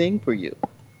daily thing for you.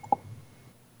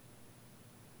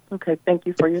 Okay, thank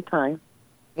you for your time.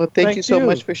 Well, thank you so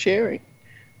much for sharing.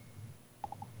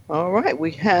 All right,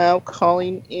 we have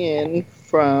calling in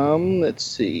from, let's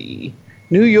see,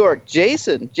 New York,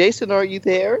 Jason. Jason, are you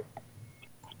there?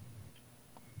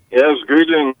 Yes,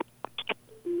 greetings.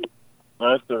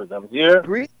 Master, I'm here.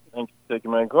 Greetings. Thank you for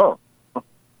taking my call.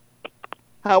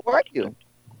 How are you?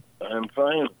 I'm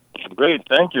fine. Great,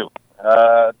 thank you.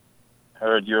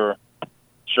 Heard your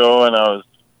show, and I was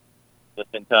just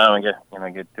in time. I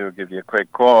get to give you a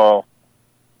quick call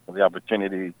for the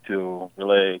opportunity to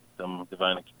relay some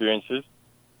divine experiences.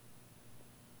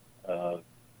 I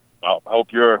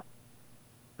hope you're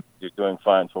doing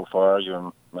fine so far. You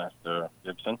and Master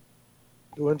Gibson.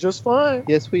 Doing just fine.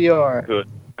 Yes, we are. Good.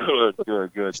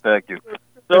 Thank you.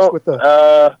 So,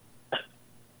 there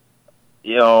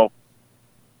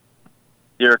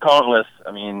are countless.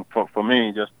 I mean, for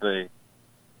me, just the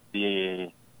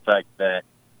fact that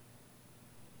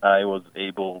I was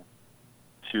able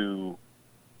to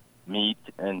meet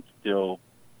and still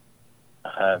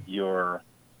have your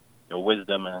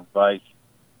wisdom and advice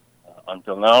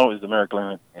until now is a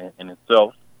miracle in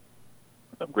itself.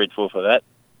 I'm grateful for that.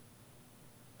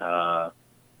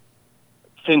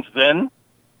 Since then,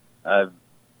 I've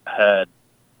had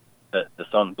the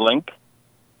sun blink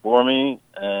for me,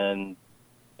 and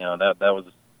that was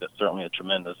certainly a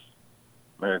tremendous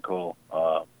miracle,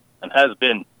 and has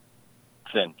been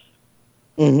since.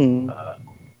 Mm-hmm.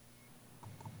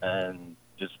 And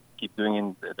just keep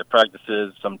doing the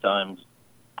practices. Sometimes,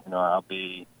 I'll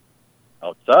be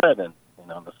outside and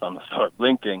the sun will start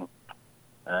blinking,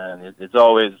 and it's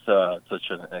always such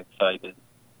an exciting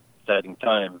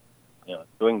time,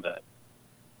 doing that.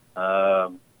 I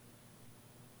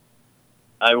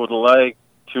would like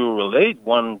to relate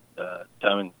one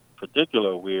time in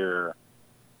particular where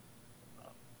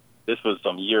this was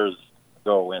some years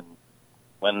ago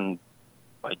when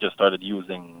I just started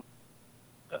using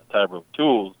Tyro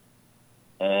tools,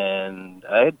 and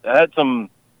I had some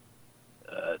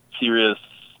serious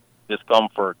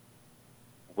discomfort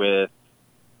with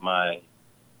my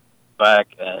back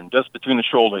and just between the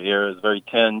shoulder areas, very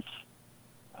tense,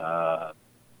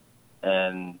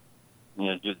 and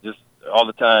just all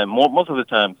the time, most of the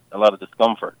time, a lot of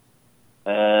discomfort.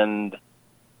 And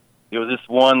there was this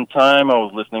one time I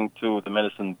was listening to the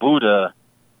Medicine Buddha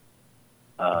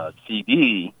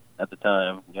CD at the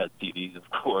time. We had CDs, of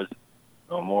course,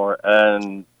 no more.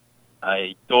 And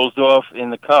I dozed off in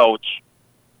the couch,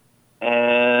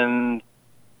 and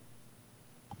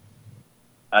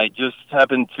I just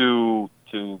happened to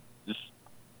just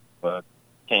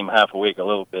came half awake a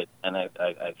little bit, and I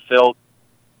felt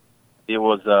there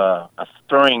was a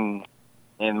stirring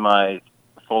in my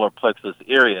solar plexus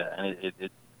area, and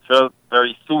it felt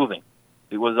very soothing.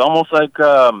 It was almost like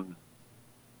a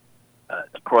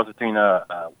cross between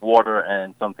water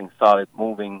and something solid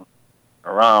moving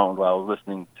around while I was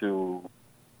listening to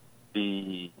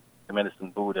the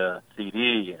Medicine Buddha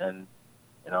CD, and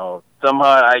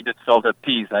somehow I just felt at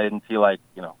peace. I didn't feel I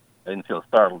didn't feel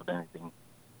startled or anything,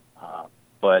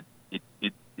 but it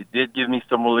did give me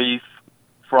some relief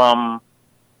from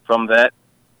that,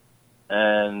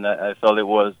 and I felt it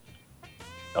was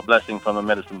a blessing from the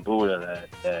Medicine Buddha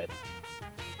that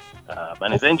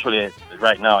and eventually,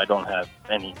 right now, I don't have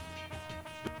any.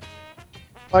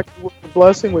 Like the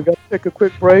blessing, we've got to take a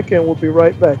quick break, and we'll be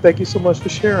right back. Thank you so much for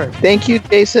sharing. Thank you,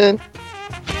 Jason.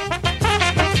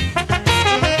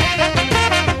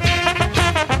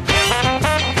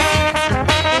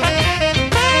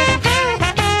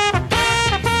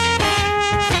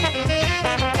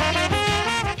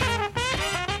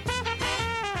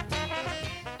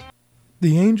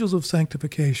 The angels of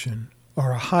sanctification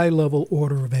are a high-level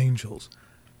order of angels.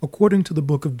 According to the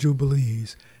Book of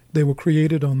Jubilees, they were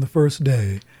created on the first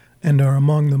day and are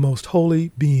among the most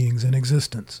holy beings in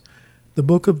existence. The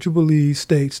Book of Jubilees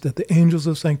states that the angels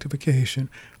of sanctification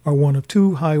are one of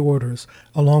two high orders,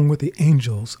 along with the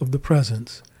angels of the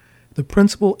presence. The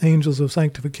principal angels of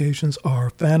sanctifications are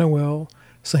Phanuel,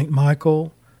 St.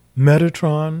 Michael,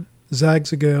 Metatron,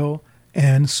 Zagzagel,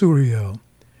 and Suriel.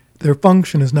 Their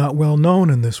function is not well known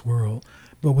in this world,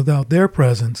 but without their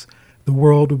presence, the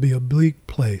world would be a bleak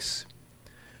place.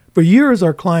 For years,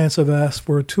 our clients have asked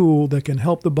for a tool that can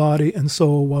help the body and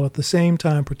soul while at the same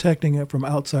time protecting it from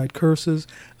outside curses,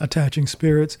 attaching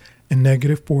spirits, and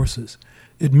negative forces.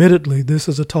 Admittedly, this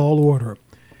is a tall order.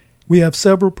 We have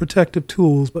several protective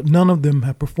tools, but none of them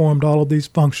have performed all of these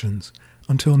functions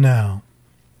until now.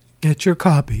 Get your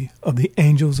copy of the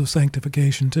Angels of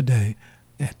Sanctification today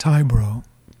at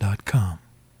Tybro.com.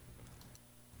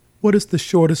 What is the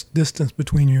shortest distance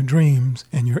between your dreams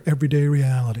and your everyday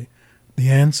reality? The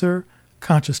answer,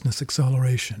 consciousness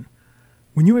acceleration.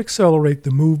 When you accelerate the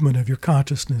movement of your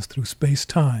consciousness through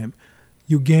space-time,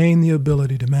 you gain the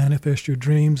ability to manifest your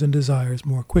dreams and desires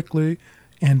more quickly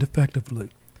and effectively.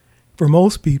 For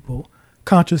most people,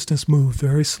 consciousness moves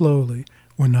very slowly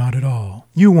or not at all.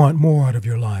 You want more out of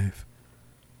your life.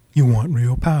 You want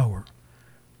real power.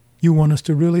 You want us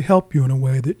to really help you in a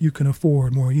way that you can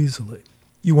afford more easily.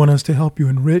 You want us to help you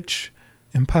enrich,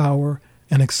 empower,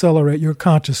 and accelerate your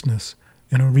consciousness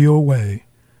in a real way.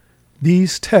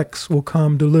 These texts will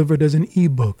come delivered as an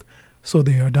ebook, so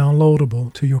they are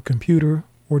downloadable to your computer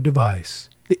or device.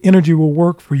 The energy will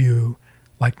work for you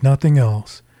like nothing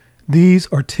else. These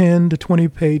are 10 to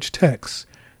 20-page texts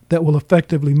that will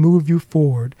effectively move you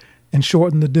forward and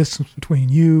shorten the distance between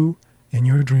you and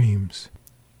your dreams.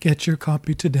 Get your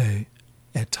copy today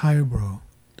at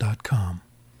Tybro.com.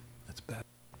 That's bad.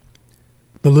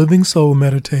 The Living Soul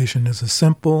Meditation is a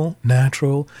simple,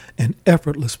 natural, and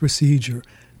effortless procedure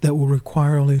that will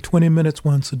require only 20 minutes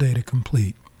once a day to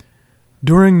complete.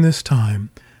 During this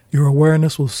time, your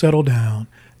awareness will settle down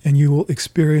and you will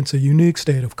experience a unique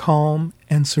state of calm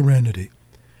and serenity.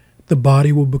 The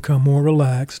body will become more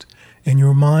relaxed and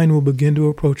your mind will begin to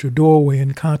approach a doorway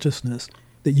in consciousness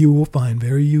that you will find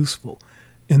very useful.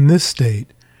 In this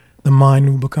state, the mind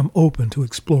will become open to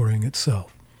exploring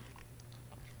itself.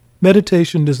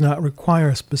 Meditation does not require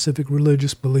a specific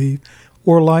religious belief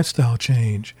or lifestyle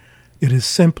change. It is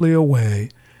simply a way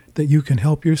that you can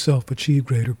help yourself achieve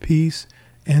greater peace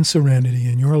and serenity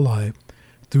in your life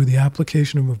through the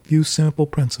application of a few simple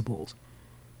principles.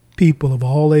 People of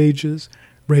all ages,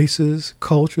 races,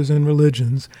 cultures, and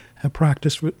religions have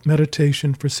practiced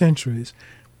meditation for centuries,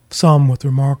 some with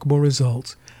remarkable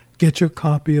results. Get your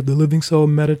copy of the Living Soul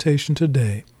Meditation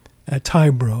today at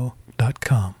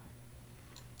Tybro.com.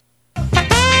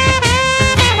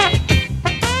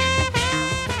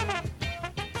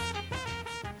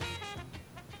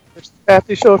 It's the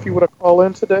Kathy Show. If you want to call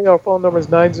in today, our phone number is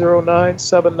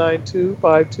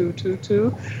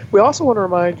 909-792-5222. We also want to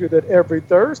remind you that every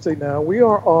Thursday now we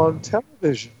are on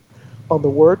television on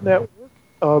the Word Network.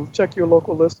 Check your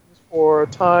local listings for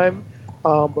time.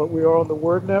 But we are on the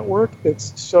Word Network. It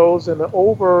shows in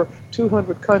over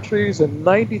 200 countries and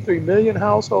 93 million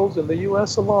households in the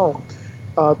U.S. alone.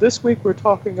 This week we're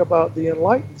talking about the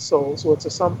enlightened soul, so it's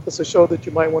a show that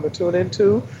you might want to tune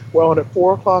into. We're on at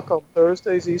 4 o'clock on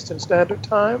Thursdays Eastern Standard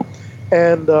Time,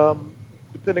 and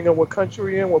depending on what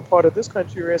country you're in, what part of this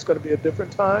country you're in, it's going to be a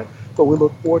different time, but we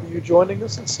look forward to you joining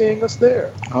us and seeing us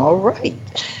there. All right.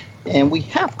 And we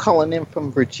have calling in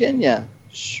from Virginia,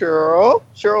 Cheryl.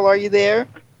 Cheryl, are you there?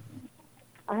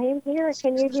 I am here.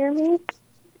 Can you hear me?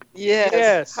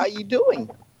 Yes. How you doing?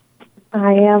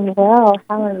 I am well.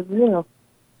 How are you?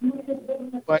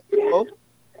 Wonderful.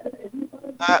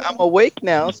 I'm awake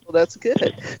now, so that's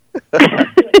good.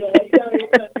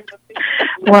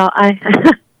 Well,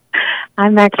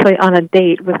 I'm actually on a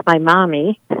date with my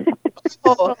mommy.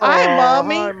 Oh, hi,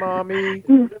 Mommy. Hi, Mommy.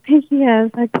 Yes,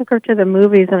 I took her to the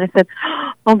movies, and I said,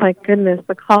 oh, my goodness,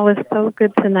 the call is so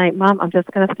good tonight. Mom, I'm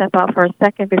just going to step out for a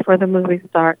second before the movie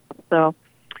starts. So,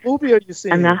 what movie are you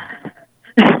seeing?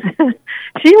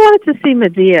 She wanted to see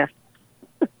Medea.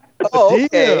 Oh,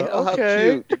 okay. Oh, How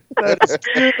okay. cute. That's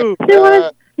cute.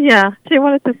 She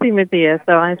wanted to see Medea.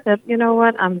 So I said, you know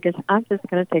what? I'm just going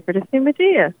to take her to see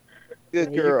Medea.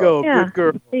 Good There girl. you go. Yeah. Good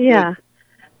girl. Yeah.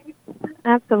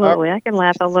 Absolutely. I can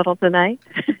laugh a little tonight.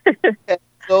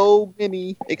 So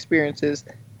many experiences.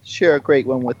 Share a great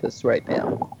one with us right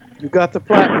now. You got the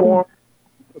platform.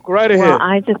 Look right ahead.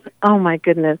 Well, oh my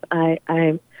goodness, I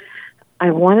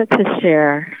wanted to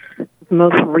share the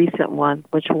most recent one,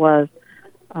 which was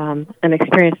an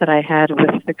experience that I had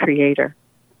with the Creator.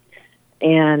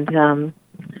 And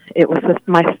it was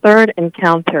my third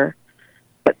encounter,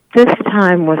 but this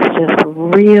time was just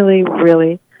really,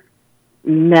 really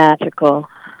magical.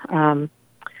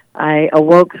 I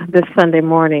awoke this Sunday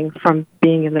morning from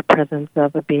being in the presence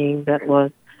of a being that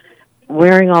was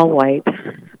wearing all white.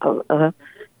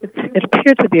 It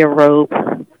appeared to be a robe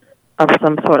of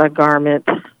some sort of garment,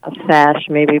 a sash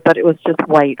maybe, but it was just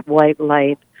white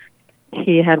light.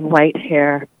 He had white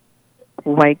hair,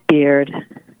 white beard,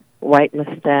 white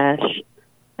mustache,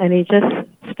 and he just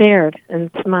stared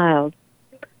and smiled.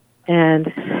 And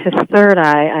his third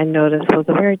eye, I noticed, was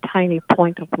a very tiny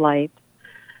point of light.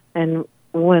 And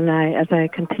as I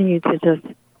continued to just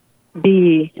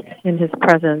be in his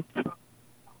presence,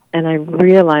 and I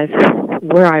realized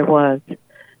where I was,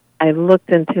 I looked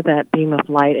into that beam of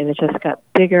light, and it just got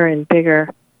bigger and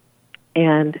bigger.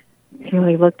 And he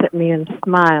really looked at me and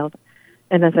smiled.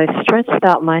 And as I stretched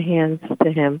out my hands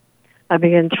to him, I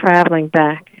began traveling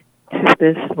back to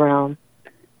this realm.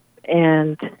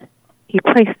 And he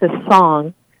placed this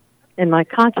song in my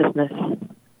consciousness,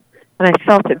 and I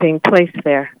felt it being placed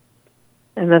there.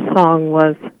 And the song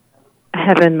was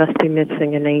Heaven Must Be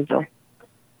Missing an Angel,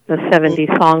 the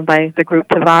 70s song by the group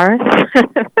Tavares.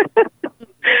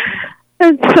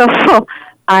 And so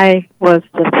I was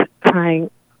just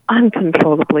crying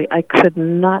uncontrollably. I could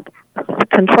not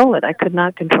control it.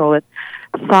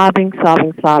 Sobbing.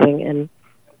 And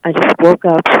I just woke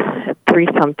up at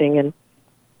 3-something and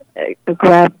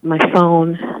grabbed my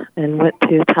phone and went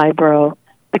to Tybro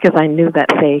because I knew that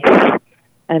face.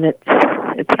 And it's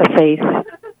the face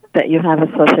that you have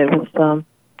associated with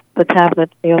the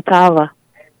tablet Eotava.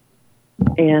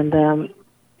 And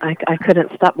I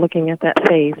couldn't stop looking at that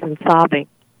face and sobbing.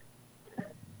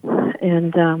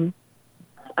 And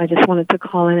I just wanted to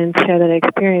call in and share that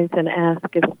experience and ask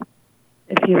if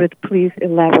you would please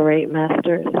elaborate,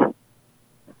 Masters,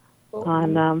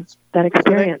 on that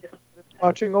experience.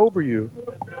 Watching over you.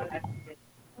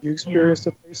 You experienced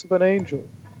the face of an angel.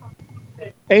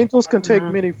 Angels can take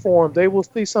many forms. They will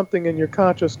see something in your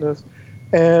consciousness,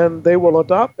 and they will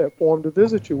adopt that form to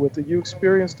visit you with it. You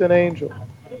experienced an angel.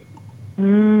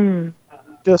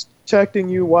 Just protecting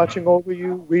you, watching over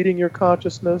you, reading your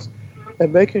consciousness,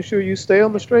 and making sure you stay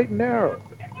on the straight and narrow.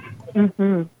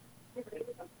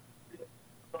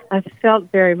 I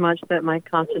felt very much that my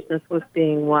consciousness was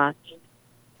being watched.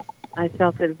 I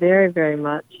felt it very, very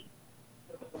much.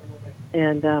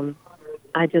 And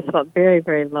I just felt very,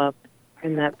 very loved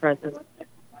in that presence.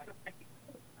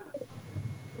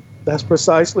 That's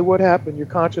precisely what happened. Your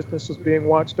consciousness was being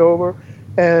watched over,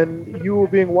 and you were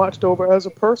being watched over as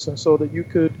a person so that you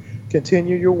could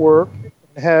continue your work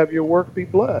and have your work be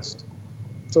blessed.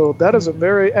 So that is a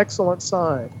very excellent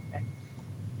sign.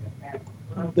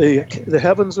 The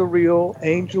heavens are real,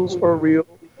 angels are real,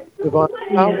 divine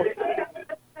power.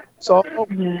 So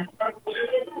yeah.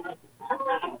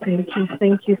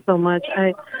 Thank you so much.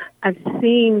 I've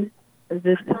seen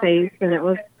this face, and it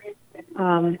was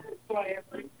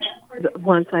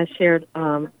once I shared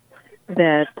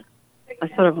that I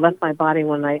sort of left my body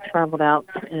one night, traveled out,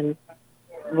 and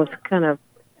was kind of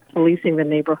policing the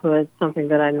neighborhood, something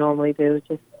that I normally do,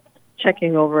 just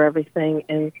checking over everything.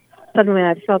 And suddenly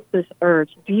I felt this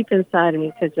urge deep inside of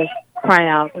me to just cry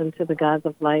out into the gods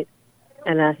of light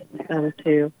and ask them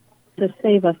to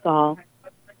save us all.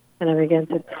 And I began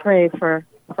to pray for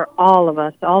all of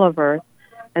us, all of Earth.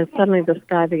 And suddenly the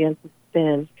sky began to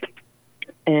spin,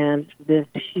 and this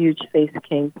huge face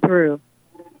came through.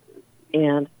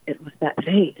 And it was that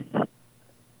face,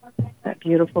 that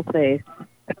beautiful face.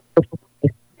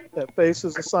 That face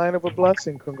is a sign of a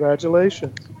blessing.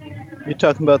 Congratulations. You're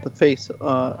talking about the face in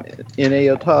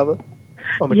Eotava?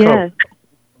 On the Yes.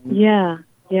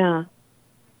 cover.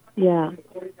 Yeah.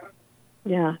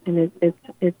 And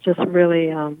it's just really,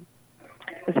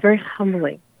 it's very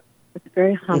humbling. It's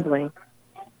very humbling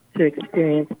to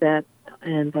experience that.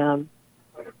 And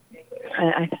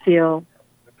I feel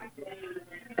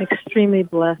extremely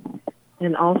blessed,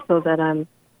 and also that I'm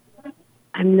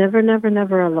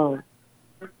never alone.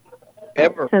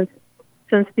 Ever.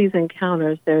 Since these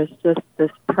encounters, there's just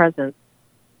this presence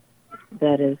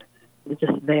that is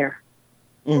just there.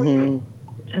 Mm-hmm.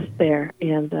 Just there.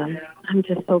 And I'm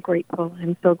just so grateful.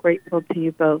 I'm so grateful to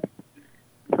you both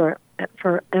for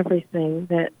everything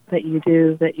that you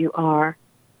do, that you are,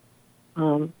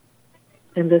 in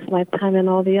this lifetime and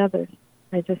all the others.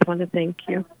 I just want to thank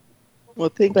you. Well,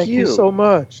 thank you. Thank you so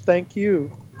much. Thank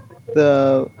you.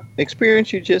 The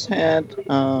experience you just had,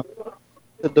 the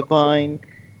divine,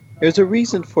 there's a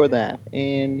reason for that,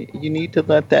 and you need to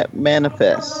let that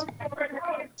manifest.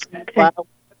 Okay.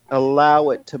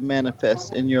 Allow it to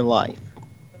manifest in your life.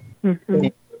 Mm-hmm.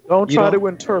 Don't try to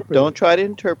interpret. Don't try to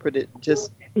interpret it.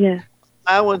 Just yeah.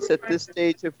 Allowance at this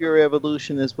stage of your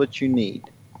evolution is what you need.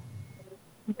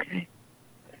 Okay.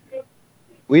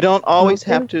 We don't always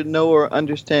have to know or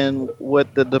understand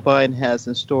what the divine has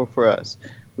in store for us.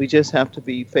 We just have to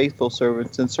be faithful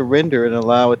servants and surrender and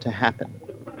allow it to happen.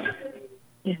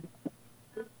 Yeah.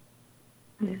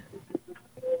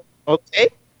 Okay?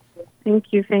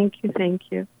 Thank you.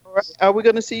 All right. Are we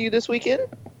going to see you this weekend?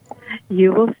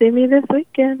 You will see me this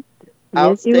weekend.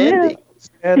 Outstanding.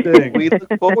 Yes, you will. We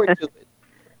look forward to it.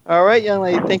 All right, young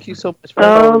lady. Thank you so much for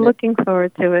So calling looking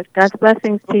forward to it. God's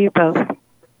blessings to you both.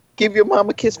 Give your mom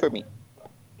a kiss for me.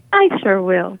 I sure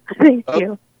will. Thank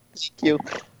you. Thank you.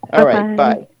 All right,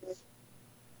 Bye-bye.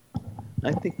 bye.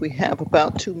 I think we have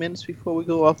about 2 minutes before we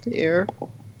go off the air.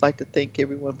 I'd like to thank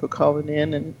everyone for calling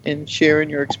in and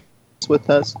sharing your experience with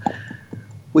us.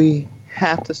 We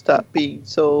have to stop being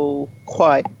so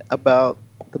quiet about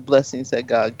the blessings that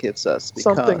God gives us. Because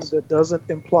something that doesn't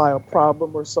imply a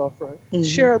problem or suffering. Mm-hmm.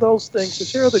 Share those things.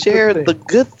 Share the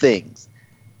good things.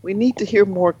 We need to hear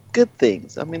more good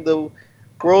things. I mean, the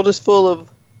world is full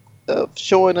of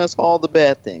showing us all the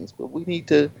bad things, but we need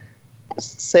to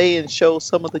say and show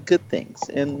some of the good things.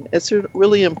 And it's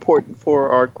really important for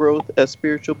our growth as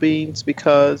spiritual beings,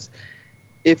 because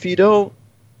if you don't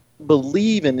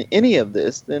believe in any of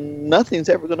this, then nothing's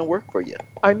ever going to work for you.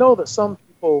 I know that some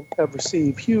people have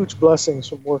received huge blessings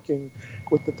from working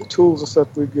with the tools and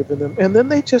stuff we've given them, and then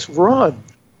they just run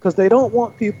because they don't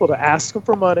want people to ask them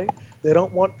for money. They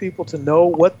don't want people to know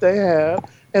what they have,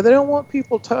 and they don't want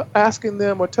people asking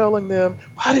them or telling them,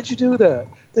 why did you do that?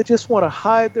 They just want to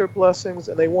hide their blessings,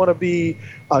 and they want to be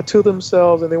to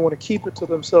themselves, and they want to keep it to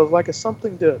themselves like it's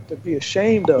something to be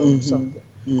ashamed of,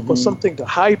 or something to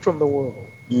hide from the world.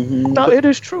 Now, it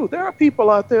is true. There are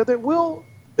people out there that will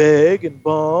beg and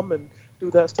bum and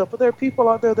do that stuff, but there are people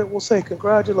out there that will say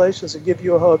congratulations and give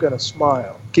you a hug and a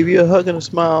smile. Give you a hug and a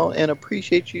smile and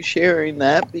appreciate you sharing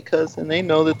that, because then they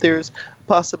know that there's a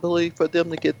possibility for them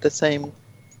to get the same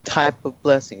type of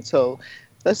blessing. So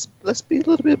let's be a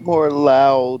little bit more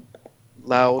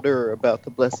louder about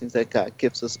the blessings that God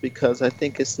gives us, because I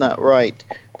think it's not right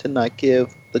to not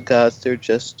give the gods their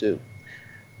just due.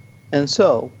 And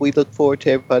so we look forward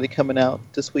to everybody coming out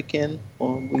this weekend.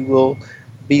 We will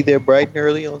be there bright and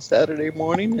early on Saturday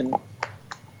morning, and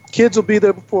kids will be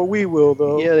there before we will,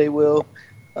 though. Yeah, they will.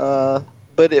 But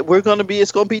it's going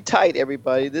to be tight,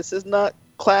 everybody. This is not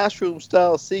classroom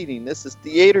style seating. This is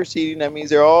theater seating. That means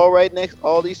they're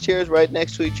all these chairs right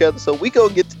next to each other. So we go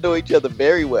get to know each other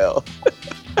very well.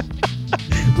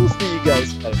 We'll see you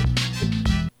guys Saturday.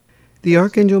 The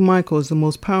Archangel Michael is the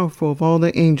most powerful of all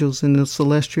the angels in the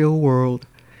celestial world.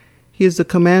 He is the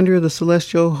commander of the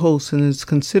celestial hosts and is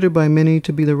considered by many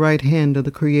to be the right hand of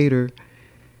the Creator.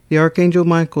 The Archangel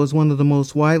Michael is one of the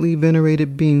most widely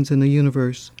venerated beings in the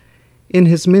universe. In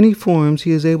his many forms,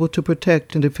 he is able to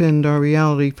protect and defend our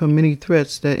reality from many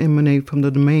threats that emanate from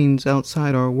the domains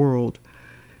outside our world.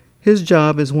 His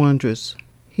job is wondrous.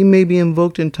 He may be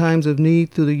invoked in times of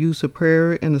need through the use of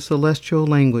prayer and the celestial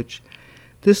language.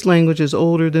 This language is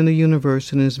older than the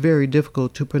universe and is very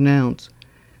difficult to pronounce.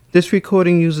 This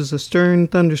recording uses a stern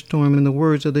thunderstorm in the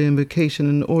words of the invocation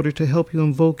in order to help you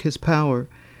invoke his power.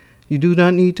 You do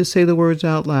not need to say the words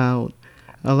out loud.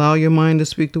 Allow your mind to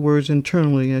speak the words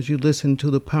internally as you listen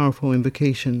to the powerful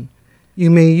invocation.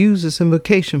 You may use this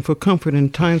invocation for comfort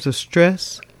in times of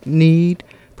stress, need,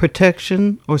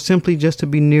 protection, or simply just to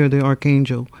be near the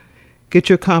Archangel. Get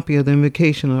your copy of The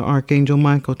Invocation of Archangel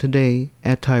Michael today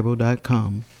at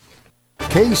Tyro.com.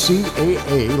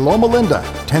 KCAA Loma Linda,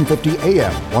 1050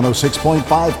 AM,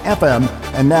 106.5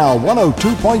 FM, and now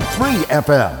 102.3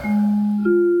 FM.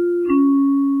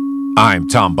 I'm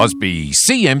Tom Busby,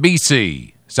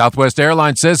 CNBC. Southwest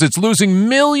Airlines says it's losing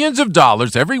millions of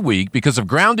dollars every week because of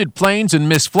grounded planes and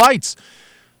missed flights.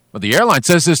 But the airline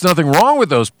says there's nothing wrong with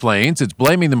those planes. It's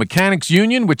blaming the mechanics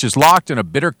union, which is locked in a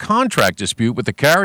bitter contract dispute with the carrier.